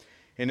day.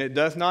 And it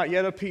doth not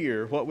yet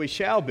appear what we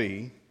shall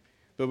be,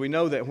 but we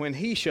know that when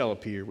he shall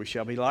appear, we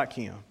shall be like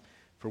him,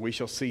 for we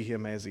shall see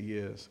him as he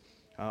is.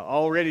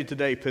 Already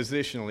today,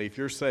 positionally, if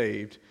you're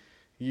saved,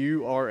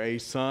 you are a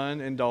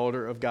son and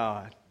daughter of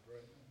God.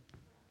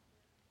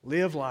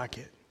 Live like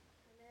it.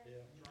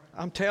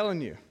 I'm telling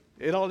you,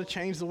 it ought to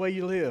change the way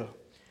you live.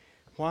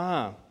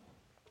 Why?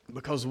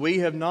 Because we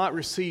have not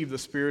received the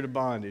spirit of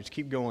bondage.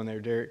 Keep going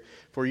there, Derek.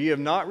 For ye have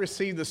not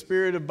received the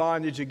spirit of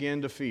bondage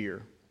again to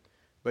fear,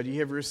 but ye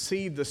have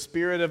received the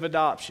spirit of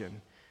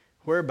adoption,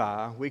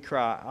 whereby we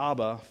cry,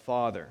 Abba,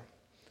 Father.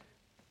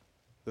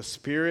 The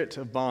spirit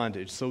of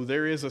bondage. So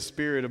there is a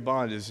spirit of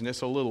bondage, and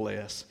it's a little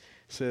s.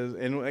 It says,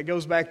 and it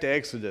goes back to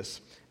Exodus.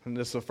 And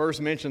this is the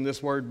first mention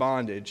this word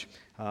bondage.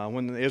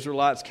 When the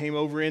Israelites came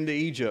over into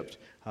Egypt,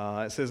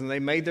 it says, and they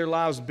made their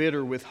lives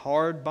bitter with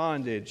hard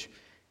bondage,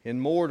 in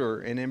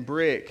mortar and in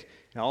brick,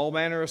 and all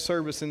manner of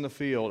service in the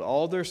field.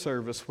 All their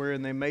service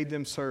wherein they made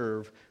them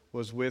serve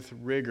was with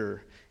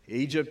rigor.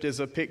 Egypt is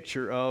a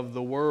picture of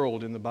the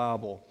world in the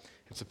Bible.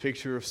 It's a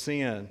picture of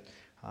sin.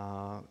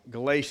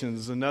 Galatians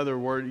is another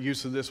word,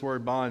 use of this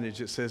word bondage.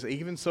 It says,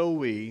 even so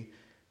we,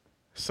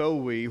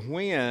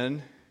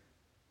 when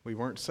we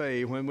weren't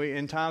saved, when we,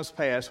 in times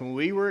past, when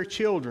we were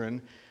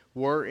children,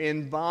 were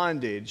in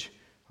bondage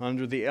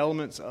under the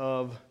elements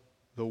of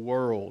the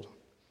world.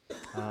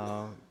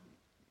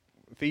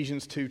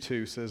 Ephesians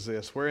 2:2 says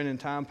this, wherein in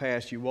time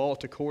past you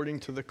walked according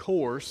to the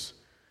course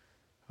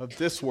of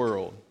this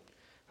world,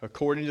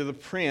 according to the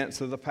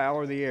prince of the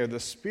power of the air, the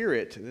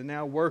spirit that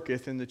now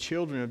worketh in the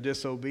children of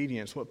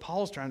disobedience. What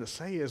Paul's trying to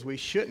say is we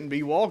shouldn't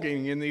be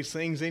walking in these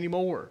things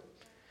anymore.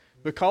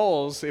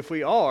 Because if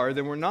we are,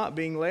 then we're not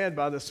being led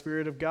by the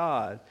Spirit of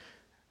God.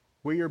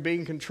 We are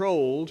being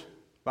controlled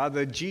by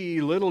the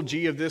little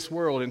g of this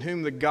world, in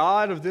whom the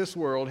God of this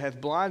world hath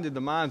blinded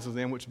the minds of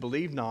them which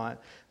believe not,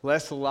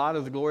 lest the light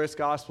of the glorious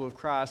gospel of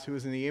Christ, who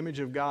is in the image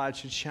of God,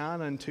 should shine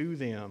unto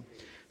them.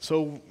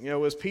 So,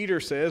 as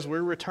Peter says,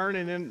 we're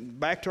returning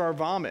back to our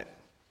vomit.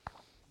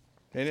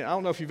 And I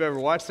don't know if you've ever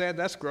watched that.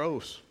 That's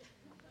gross.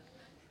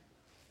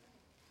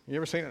 You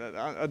ever seen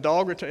a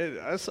dog return?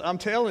 I'm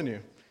telling you.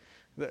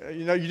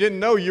 You didn't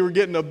know you were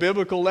getting a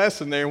biblical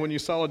lesson there when you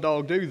saw a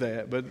dog do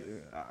that. But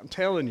I'm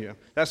telling you,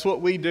 that's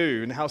what we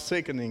do and how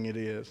sickening it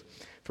is.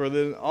 For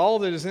all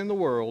that is in the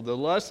world, the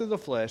lust of the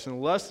flesh and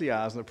the lust of the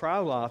eyes and the pride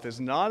of life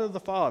is not of the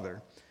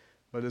Father,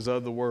 but is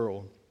of the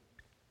world.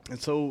 And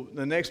so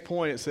the next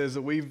point, it says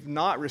that we've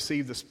not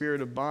received the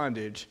spirit of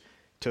bondage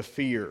to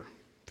fear.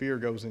 Fear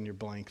goes in your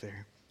blank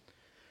there.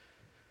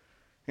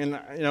 And,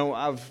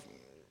 I've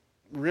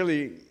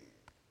really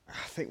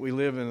I think we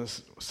live in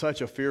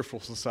such a fearful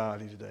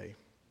society today.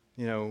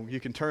 You know, you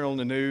can turn on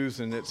the news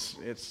and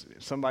it's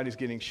somebody's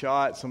getting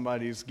shot,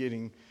 somebody's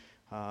getting,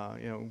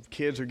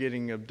 kids are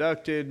getting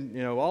abducted.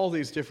 You know, all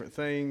these different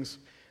things.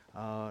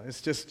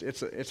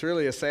 It's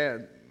really a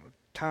sad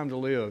time to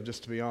live,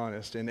 just to be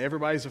honest. And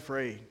everybody's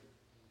afraid.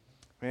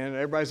 Man,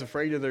 everybody's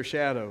afraid of their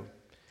shadow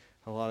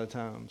a lot of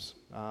times.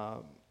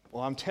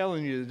 Well, I'm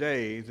telling you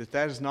today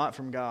that is not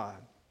from God.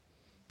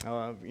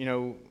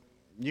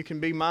 You can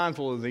be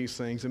mindful of these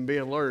things and be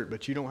alert,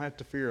 but you don't have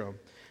to fear them.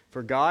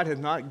 For God has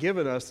not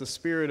given us the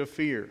spirit of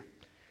fear,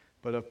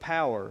 but of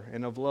power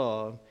and of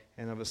love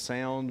and of a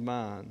sound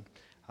mind.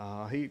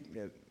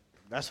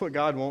 That's what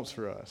God wants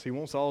for us. He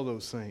wants all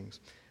those things.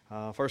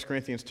 1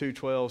 Corinthians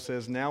 2:12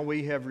 says, "Now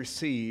we have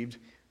received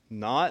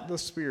not the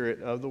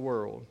spirit of the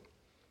world,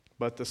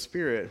 but the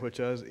Spirit which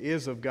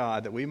is of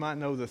God, that we might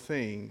know the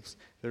things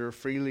that are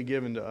freely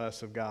given to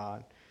us of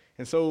God."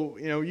 And so,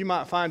 you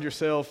might find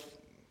yourself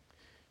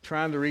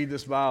trying to read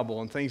this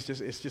Bible and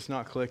it's just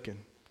not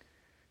clicking.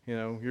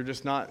 You're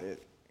just not.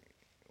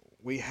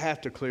 We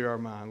have to clear our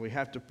mind. We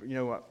have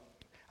to,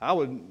 I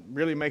would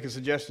really make a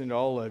suggestion to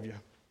all of you.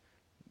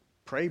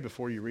 Pray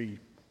before you read.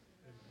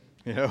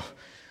 Get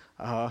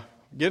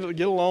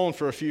alone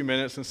for a few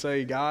minutes and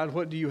say, "God,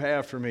 what do you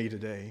have for me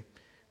today?"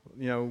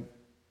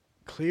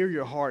 Clear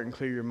your heart and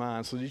clear your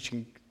mind so that you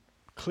can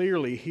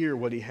clearly hear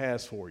what He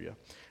has for you.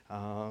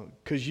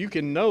 Because you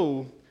can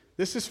know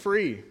this is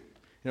free.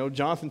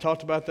 Jonathan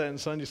talked about that in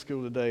Sunday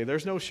school today.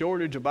 There's no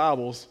shortage of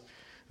Bibles.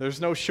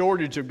 There's no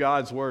shortage of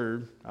God's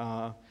Word.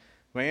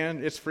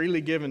 Man, it's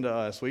freely given to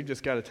us. We've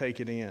just got to take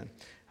it in.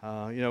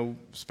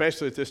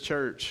 Especially at this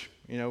church,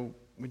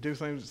 we do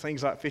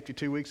things like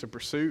 52 weeks of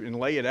pursuit and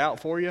lay it out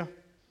for you.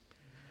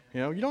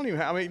 You don't even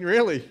have,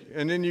 really.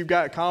 And then you've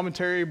got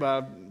commentary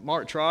by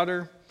Mark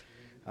Trotter.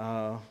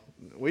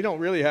 We don't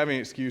really have any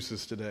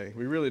excuses today.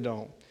 We really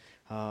don't.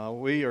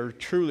 We are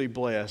truly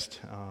blessed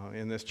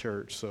in this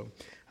church. So,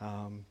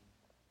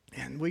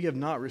 and we have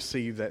not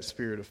received that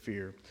spirit of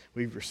fear.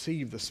 We've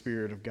received the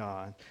Spirit of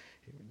God.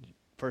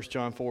 1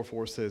 John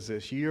 4:4 says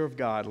this, "Ye are of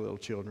God, little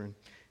children,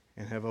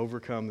 and have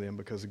overcome them,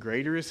 because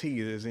greater is He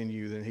that is in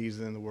you than He's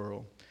in the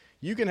world."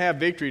 You can have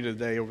victory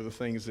today over the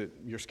things that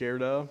you're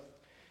scared of.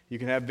 You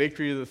can have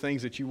victory of the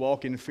things that you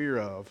walk in fear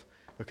of.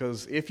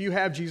 Because if you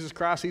have Jesus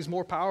Christ, He's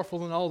more powerful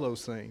than all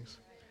those things.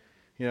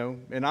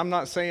 And I'm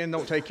not saying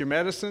don't take your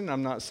medicine.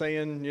 I'm not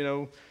saying,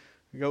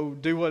 go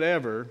do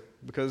whatever,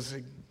 because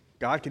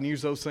God can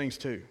use those things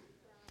too.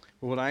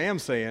 But what I am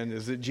saying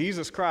is that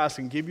Jesus Christ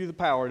can give you the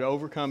power to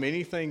overcome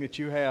anything that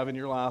you have in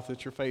your life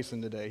that you're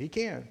facing today. He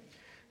can.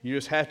 You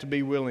just have to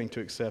be willing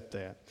to accept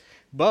that.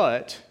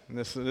 But,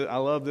 I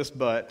love this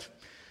but,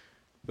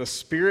 the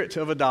spirit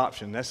of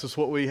adoption, this is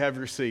what we have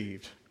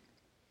received.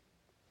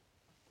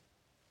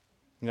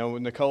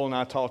 Nicole and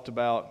I talked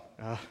about,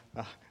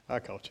 I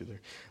caught you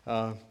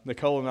there.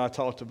 Nicole and I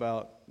talked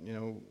about,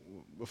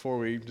 before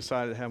we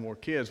decided to have more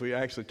kids, we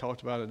actually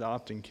talked about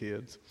adopting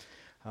kids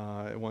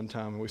at one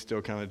time, and we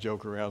still kind of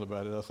joke around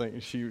about it. I think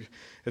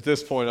at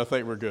this point, I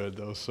think we're good,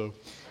 though. So,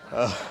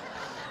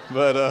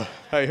 but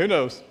hey, who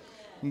knows?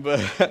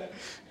 But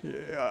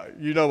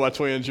my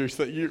twins,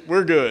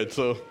 we're good.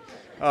 So,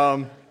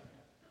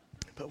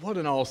 but what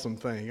an awesome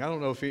thing! I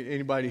don't know if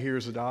anybody here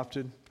is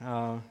adopted.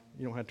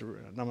 You don't have to,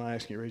 I'm not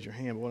asking you to raise your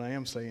hand, but what I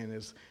am saying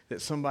is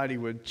that somebody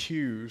would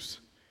choose.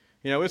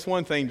 It's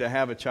one thing to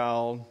have a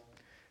child,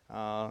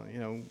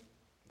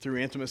 through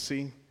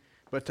intimacy,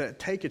 but to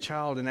take a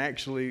child and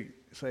actually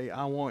say,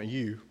 "I want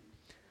you,"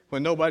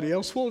 when nobody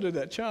else wanted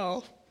that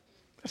child,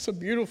 that's a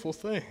beautiful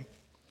thing.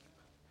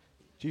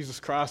 Jesus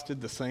Christ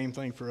did the same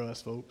thing for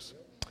us, folks.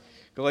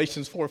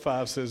 Galatians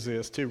 4:5 says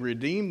this, "To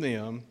redeem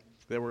them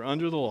that were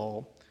under the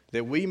law,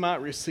 that we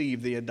might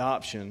receive the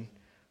adoption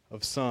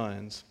of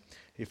sons."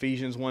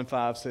 Ephesians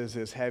 1:5 says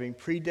this, "Having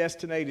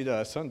predestinated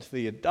us unto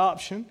the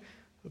adoption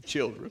of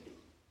children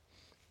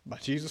by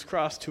Jesus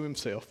Christ to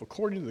Himself,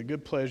 according to the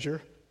good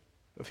pleasure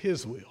of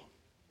His will,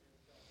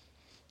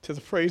 to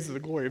the praise of the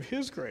glory of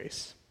His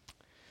grace,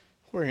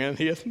 wherein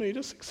He hath made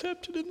us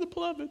accepted in the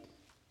beloved."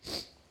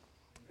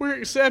 We're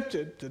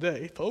accepted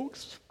today,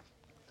 folks.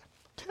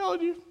 I'm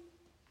telling you,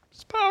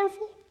 it's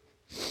powerful.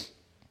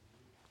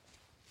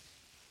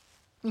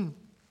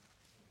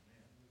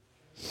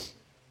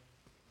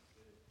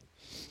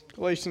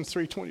 Galatians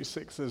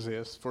 3:26 says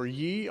this, "For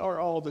ye are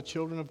all the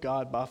children of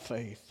God by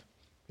faith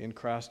in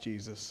Christ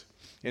Jesus."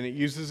 And it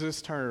uses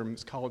this term,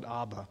 it's called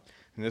Abba.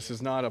 And this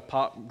is not a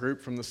pop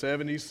group from the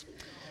 70s.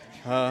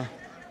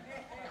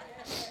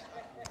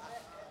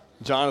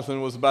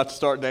 Jonathan was about to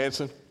start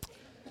dancing.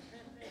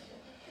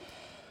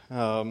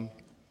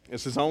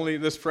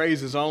 This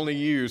phrase is only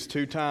used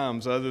 2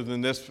 times, other than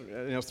this,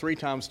 3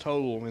 times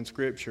total in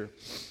Scripture.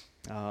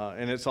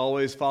 And it's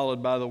always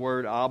followed by the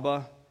word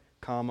Abba,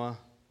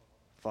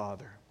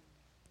 Father.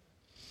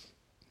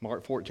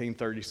 Mark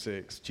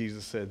 14:36,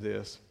 Jesus said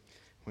this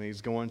when He's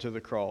going to the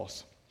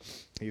cross.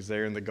 He's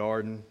there in the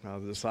garden. The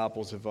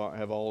disciples have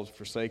all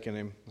forsaken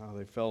Him.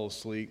 They fell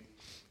asleep.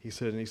 He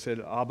said,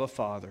 "Abba,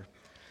 Father,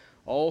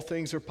 all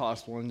things are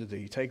possible unto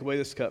thee. Take away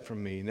this cup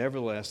from me.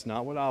 Nevertheless,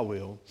 not what I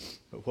will,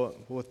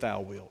 but what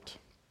thou wilt.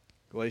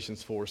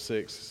 Galatians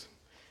 4:6.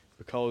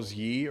 Because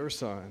ye are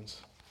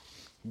sons,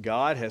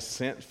 God has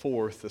sent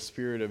forth the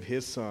Spirit of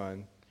his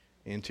Son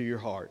into your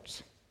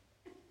hearts,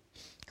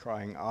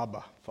 crying,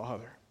 Abba,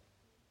 Father.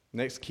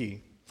 Next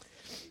key.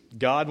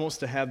 God wants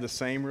to have the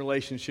same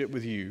relationship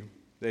with you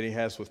that he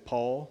has with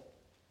Paul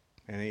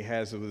and he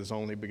has with his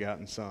only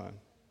begotten Son.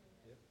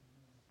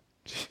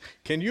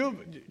 Can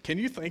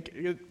you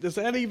think, does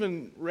that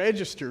even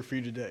register for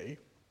you today?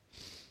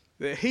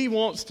 That he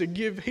wants to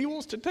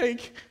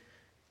take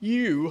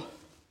you,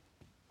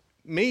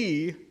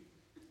 me,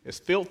 as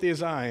filthy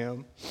as I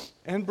am,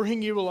 and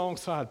bring you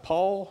alongside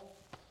Paul,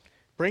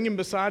 bring him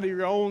beside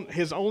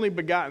his only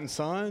begotten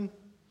Son.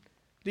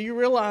 Do you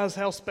realize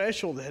how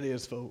special that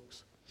is,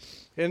 folks?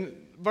 And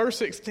verse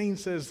 16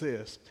 says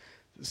this,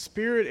 the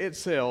Spirit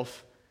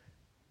itself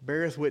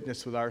beareth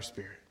witness with our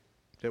spirit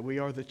that we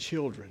are the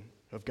children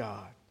of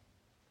God.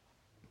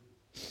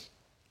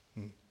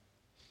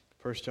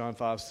 1 John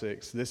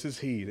 5:6, this is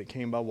he that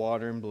came by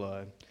water and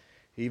blood,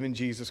 even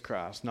Jesus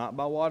Christ, not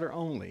by water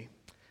only,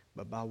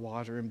 but by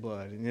water and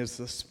blood. And it is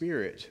the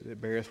Spirit that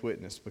beareth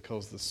witness,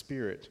 because the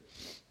Spirit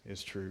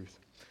is truth.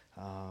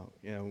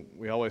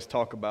 We always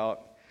talk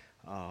about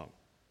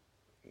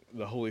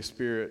the Holy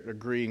Spirit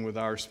agreeing with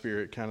our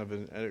spirit, kind of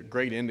a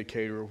great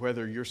indicator of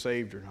whether you're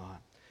saved or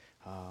not.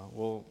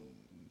 Well,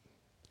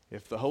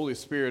 if the Holy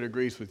Spirit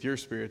agrees with your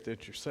spirit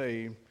that you're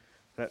saved,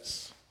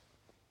 that's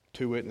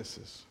two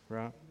witnesses,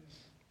 right?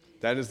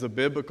 That is the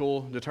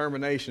biblical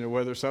determination of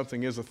whether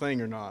something is a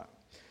thing or not.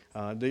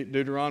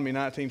 Deuteronomy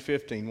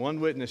 19:15, one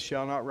witness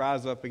shall not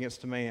rise up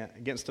against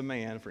a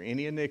man for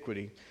any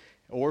iniquity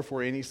or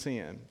for any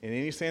sin. In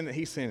any sin that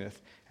he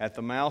sinneth, at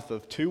the mouth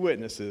of two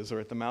witnesses or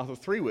at the mouth of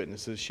three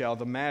witnesses shall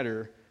the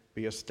matter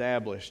be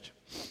established.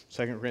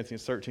 2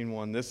 Corinthians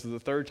 13:1, this is the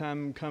third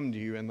time I come to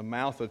you, in the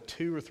mouth of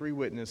two or three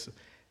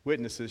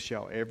witnesses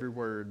shall every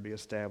word be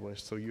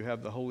established. So you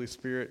have the Holy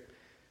Spirit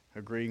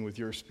agreeing with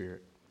your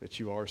spirit that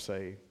you are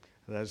saved.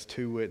 That is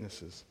two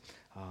witnesses.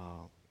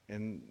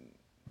 And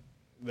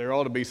there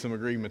ought to be some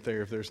agreement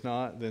there. If there's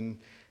not, then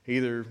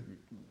either,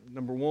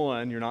 number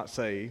one, you're not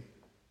saved.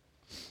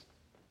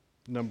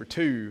 Number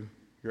two,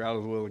 you're out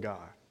of the will of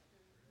God.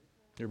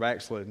 You're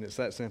backslidden. It's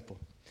that simple.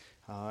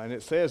 And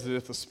it says that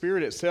if the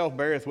Spirit itself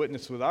beareth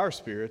witness with our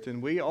spirit, then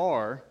we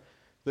are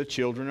the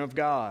children of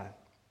God.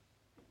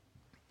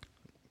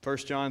 1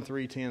 John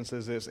 3:10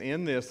 says this,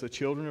 in this the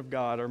children of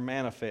God are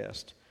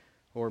manifest,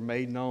 or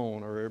made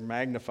known, or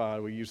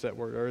magnified. We used that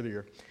word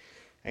earlier.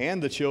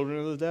 And the children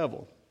of the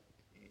devil.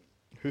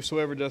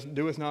 Whosoever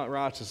doeth not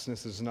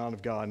righteousness is not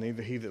of God,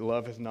 neither he that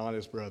loveth not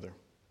his brother.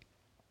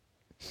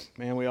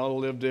 Man, we ought to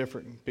live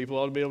different. People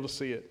ought to be able to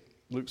see it.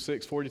 Luke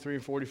 6:43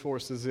 and 44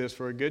 says this,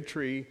 for a good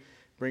tree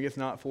bringeth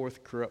not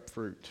forth corrupt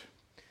fruit.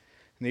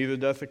 Neither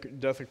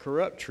doth a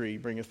corrupt tree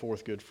bringeth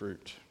forth good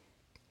fruit.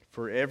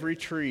 For every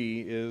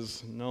tree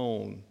is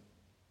known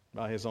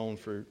by his own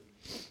fruit.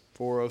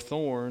 For of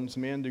thorns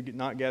men do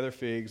not gather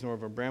figs, nor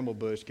of a bramble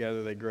bush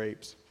gather they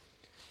grapes.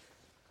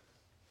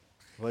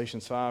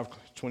 Galatians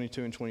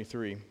 5:22 and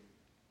 23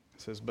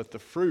 says, but the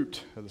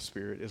fruit of the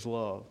Spirit is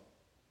love,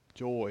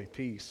 joy,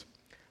 peace,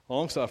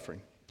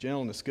 long-suffering,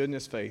 gentleness,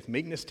 goodness, faith,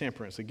 meekness,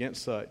 temperance.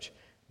 Against such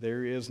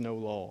there is no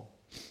law.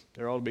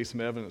 There ought to be some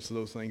evidence of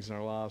those things in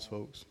our lives,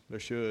 folks. There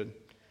should.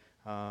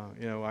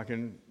 I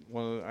can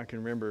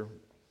remember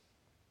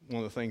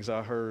one of the things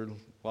I heard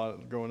a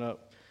lot growing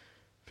up.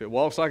 If it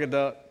walks like a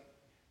duck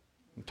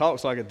and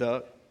talks like a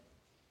duck,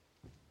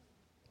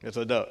 it's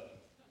a duck,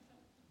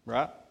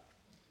 right?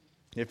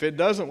 If it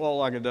doesn't walk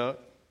like a duck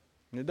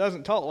and it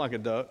doesn't talk like a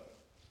duck,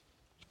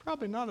 it's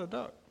probably not a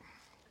duck.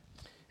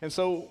 And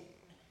so,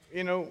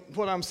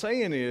 what I'm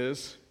saying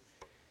is,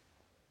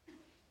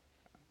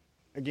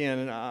 again,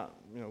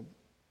 and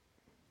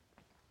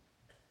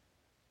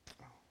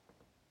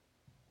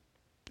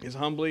as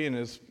humbly and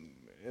as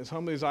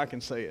humbly as I can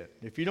say it,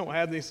 if you don't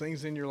have these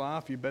things in your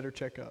life, you better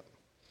check up.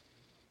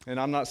 And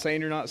I'm not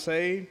saying you're not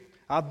saved.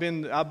 I've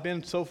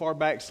been so far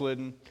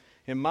backslidden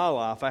in my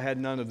life, I had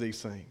none of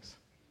these things.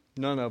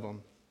 None of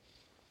them.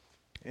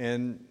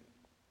 And,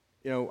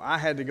 I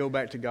had to go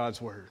back to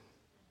God's Word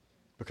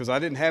because I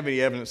didn't have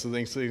any evidence of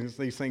these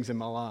things in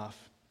my life.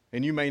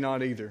 And you may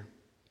not either.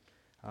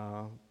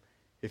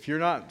 If you're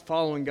not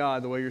following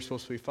God the way you're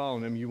supposed to be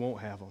following Him, you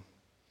won't have them.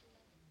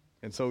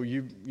 And so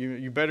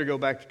you better go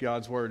back to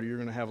God's Word or you're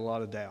going to have a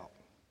lot of doubt.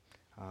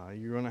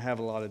 You're going to have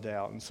a lot of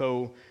doubt. And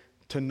so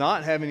to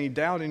not have any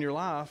doubt in your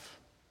life,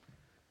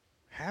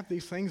 have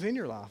these things in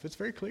your life. It's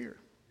very clear.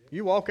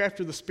 You walk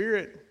after the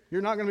Spirit,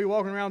 you're not going to be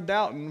walking around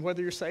doubting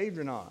whether you're saved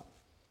or not.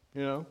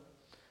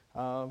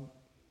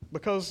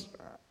 Because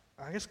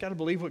I just got to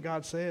believe what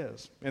God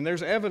says. And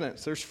there's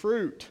evidence, there's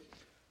fruit,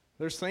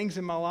 there's things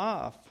in my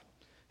life.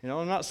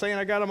 I'm not saying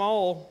I got them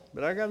all,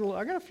 but I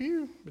got a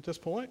few at this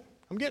point.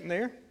 I'm getting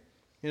there.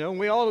 And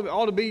we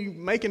ought to be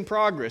making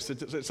progress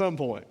at some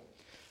point.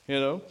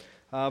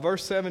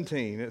 Verse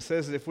 17, it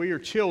says that if we are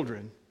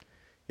children,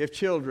 if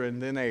children,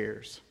 then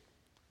heirs.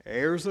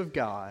 heirs of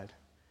God,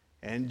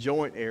 and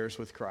joint heirs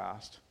with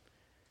Christ,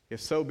 if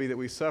so be that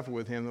we suffer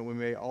with him, that we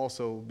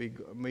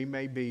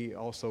may be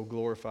also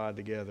glorified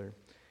together.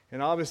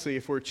 And obviously,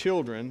 if we're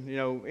children,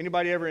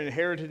 anybody ever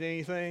inherited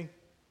anything?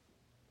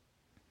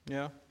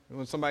 Yeah.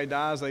 When somebody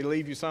dies, they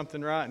leave you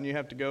something, right? And you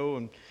have to go,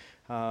 and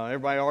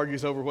everybody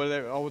argues over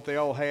what they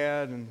all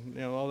had,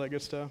 and all that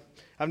good stuff.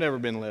 I've never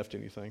been left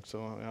anything,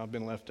 so I've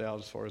been left out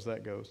as far as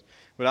that goes.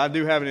 But I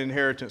do have an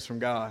inheritance from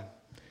God,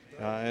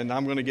 and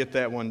I'm going to get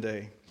that one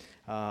day.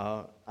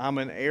 I'm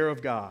an heir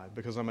of God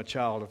because I'm a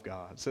child of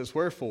God. It says,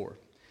 wherefore,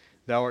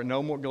 thou art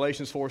no more,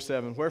 Galatians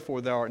 4:7,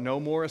 wherefore thou art no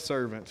more a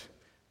servant,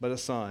 but a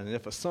son. And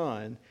if a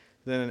son,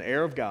 then an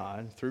heir of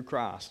God through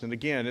Christ. And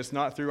again, it's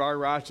not through our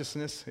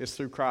righteousness, it's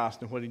through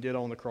Christ and what he did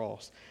on the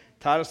cross.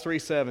 Titus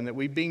 3:7, that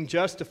we being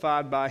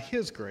justified by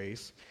his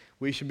grace,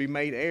 we should be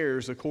made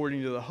heirs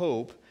according to the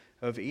hope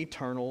of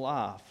eternal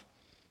life.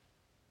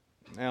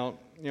 Now,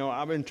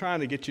 I've been trying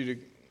to get you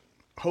to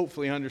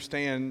hopefully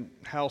understand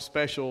how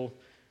special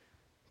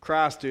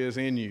Christ is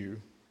in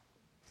you.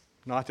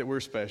 Not that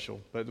we're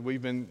special, but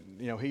we've been,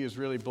 he has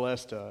really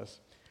blessed us.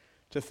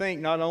 To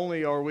think not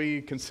only are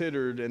we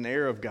considered an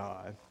heir of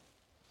God,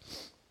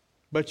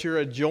 but you're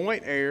a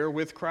joint heir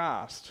with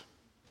Christ.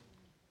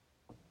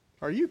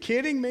 Are you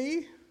kidding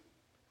me?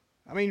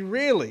 I mean,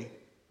 really?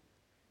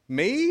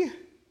 Me?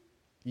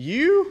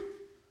 You?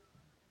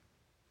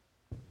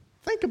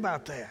 Think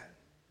about that.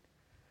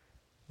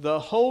 The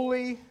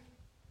holy,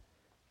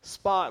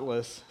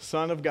 spotless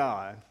Son of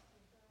God,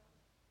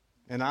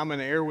 and I'm an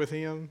heir with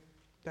him?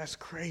 That's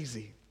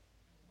crazy.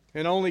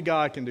 And only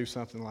God can do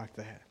something like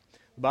that.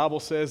 The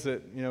Bible says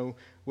that,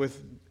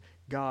 with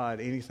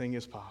God, anything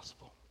is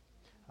possible.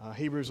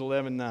 Hebrews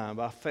 11:9,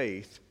 by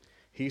faith,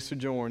 he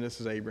sojourned, this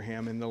is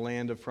Abraham, in the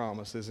land of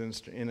promises,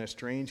 in a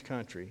strange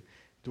country,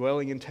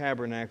 dwelling in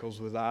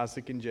tabernacles with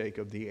Isaac and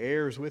Jacob, the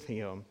heirs with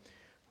him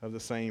of the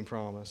same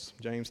promise.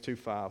 James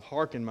 2:5,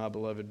 hearken, my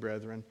beloved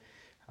brethren,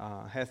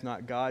 hath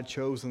not God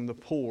chosen the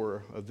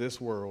poor of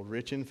this world,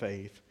 rich in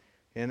faith,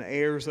 and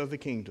heirs of the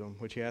kingdom,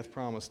 which he hath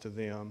promised to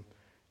them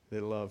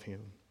that love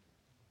him?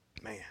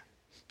 Man,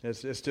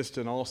 it's just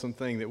an awesome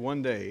thing that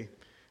one day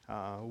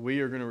we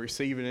are going to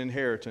receive an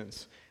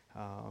inheritance.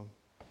 I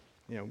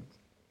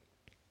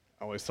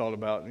always thought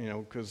about,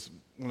 because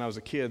when I was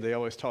a kid, they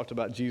always talked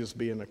about Jesus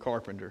being a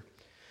carpenter.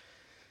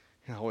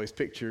 And I always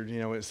pictured,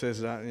 it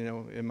says,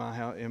 in my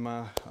house,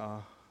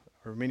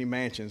 or many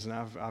mansions, and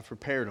I've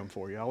prepared them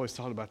for you. I always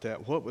thought about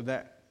that. What would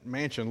that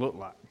mansion look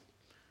like?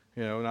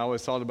 And I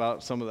always thought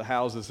about some of the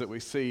houses that we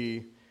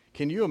see.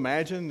 Can you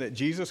imagine that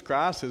Jesus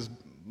Christ has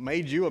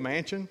made you a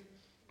mansion?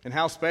 And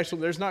how special?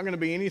 There's not going to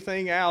be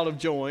anything out of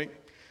joint.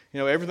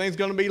 Everything's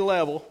going to be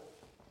level.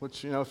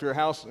 Which, if you're a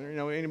house,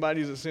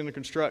 anybody that's in the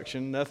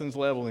construction, nothing's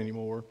level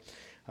anymore.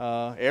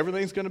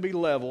 Everything's going to be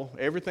level.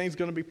 Everything's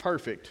going to be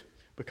perfect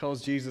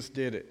because Jesus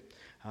did it.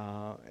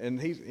 And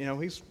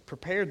he's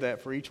prepared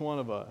that for each one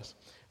of us.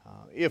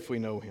 If we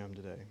know him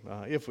today,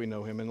 if we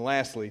know him. And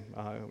lastly,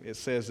 it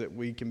says that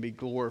we can be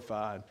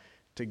glorified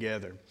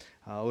together.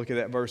 Look at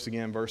that verse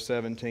again, verse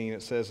 17.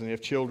 It says, and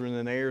if children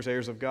and heirs,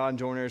 heirs of God, and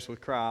joint heirs with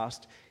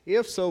Christ,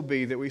 if so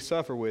be that we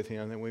suffer with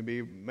him, that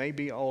we may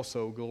be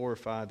also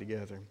glorified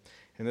together.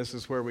 And this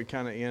is where we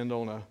kind of end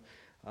on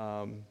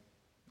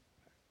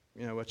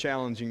a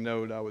challenging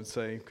note, I would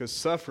say, because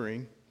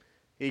suffering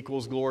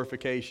equals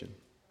glorification.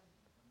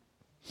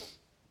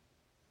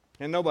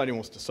 And nobody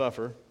wants to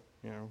suffer,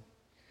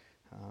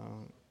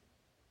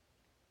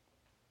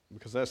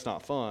 because that's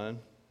not fun.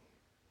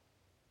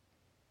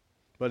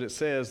 But it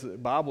says, the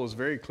Bible is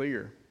very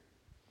clear.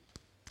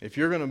 If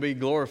you're going to be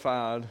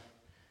glorified,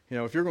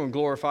 if you're going to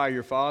glorify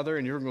your Father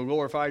and you're going to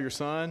glorify your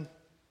Son,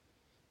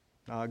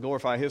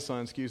 glorify his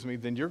Son,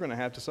 then you're going to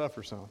have to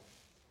suffer some.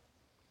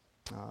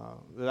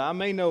 That I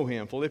may know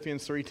him,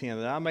 Philippians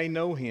 3:10, that I may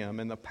know him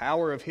and the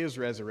power of his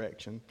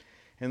resurrection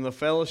and the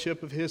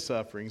fellowship of his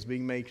sufferings,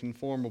 being made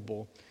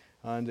conformable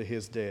unto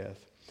his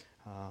death.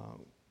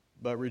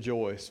 But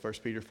rejoice, 1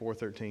 Peter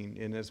 4:13,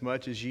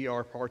 inasmuch as ye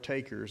are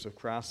partakers of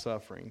Christ's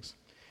sufferings,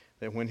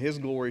 that when his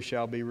glory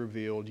shall be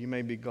revealed, you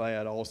may be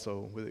glad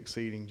also with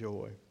exceeding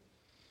joy.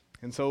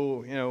 And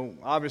so,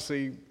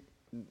 obviously,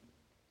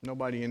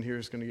 nobody in here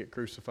is going to get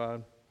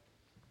crucified.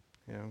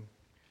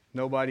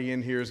 Nobody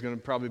in here is going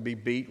to probably be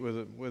beat with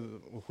a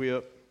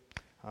whip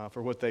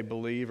for what they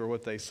believe or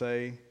what they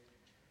say.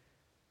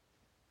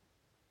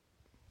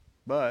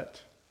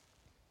 But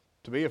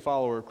to be a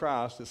follower of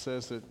Christ, it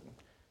says that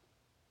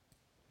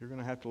you're going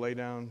to have to lay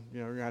down,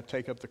 you're going to have to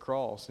take up the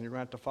cross, and you're going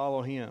to have to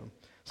follow him.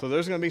 So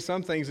there's going to be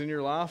some things in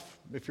your life,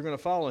 if you're going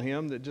to follow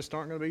him, that just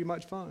aren't going to be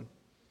much fun.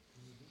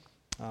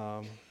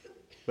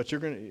 But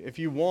if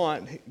you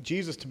want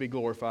Jesus to be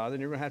glorified, then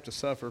you're going to have to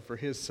suffer for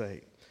his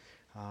sake.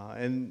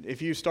 And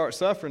if you start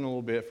suffering a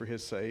little bit for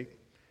his sake,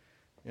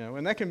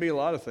 and that can be a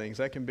lot of things.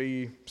 That can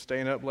be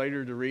staying up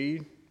later to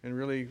read and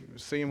really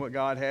seeing what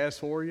God has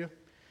for you.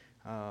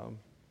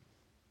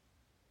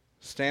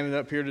 Standing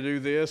up here to do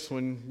this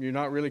when you're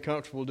not really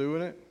comfortable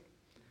doing it.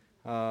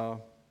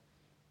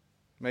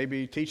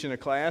 Maybe teaching a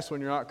class when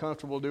you're not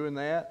comfortable doing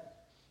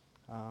that.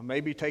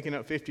 Maybe taking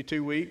up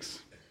 52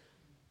 weeks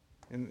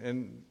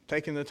and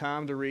taking the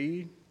time to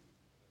read.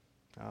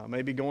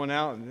 Maybe going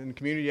out in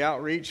community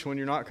outreach when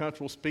you're not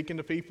comfortable speaking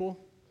to people.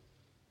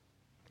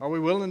 Are we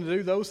willing to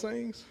do those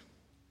things?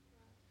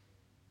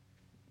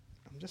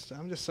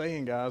 I'm just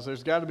saying, guys,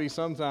 there's got to be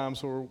some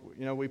times where,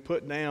 we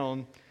put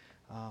down,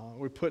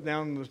 we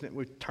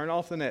turn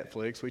off the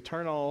Netflix, we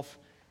turn off,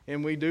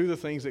 and we do the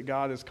things that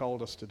God has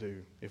called us to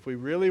do. If we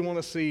really want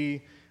to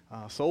see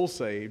souls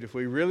saved, if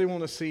we really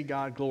want to see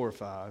God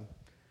glorified,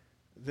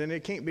 then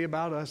it can't be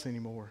about us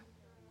anymore.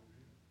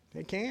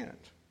 It can't.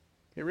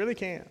 It really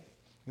can't.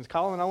 And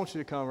Colin, I want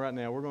you to come right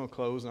now. We're going to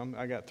close.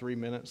 I got 3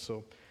 minutes,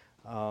 so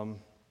I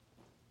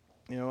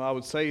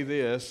would say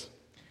this.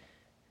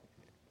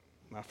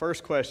 My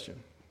first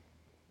question,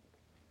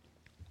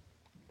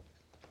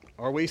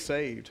 are we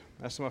saved?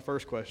 That's my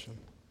first question.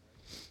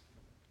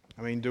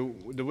 I mean, do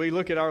we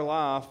look at our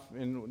life,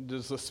 and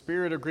does the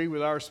Spirit agree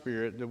with our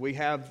spirit? Do we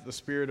have the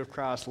Spirit of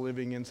Christ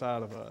living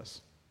inside of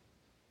us?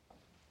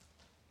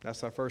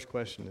 That's our first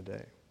question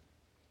today.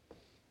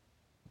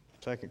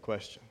 Second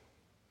question,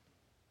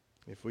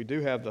 if we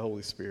do have the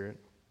Holy Spirit,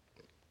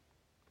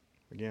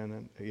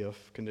 again,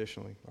 if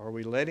conditionally, are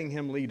we letting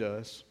Him lead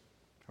us?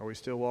 Are we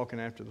still walking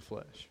after the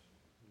flesh?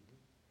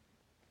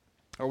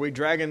 Are we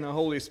dragging the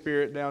Holy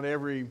Spirit down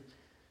every,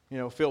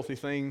 filthy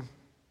thing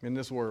in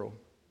this world?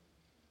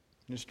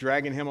 Just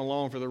dragging Him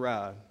along for the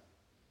ride?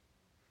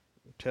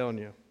 I'm telling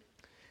you.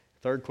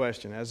 Third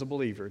question, as a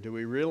believer, do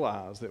we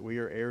realize that we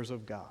are heirs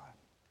of God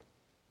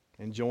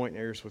and joint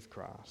heirs with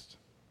Christ?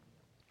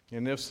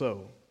 And if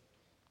so,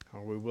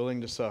 are we willing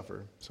to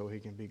suffer so He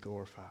can be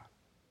glorified?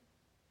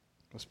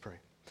 Let's pray.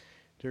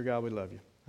 Dear God, we love you.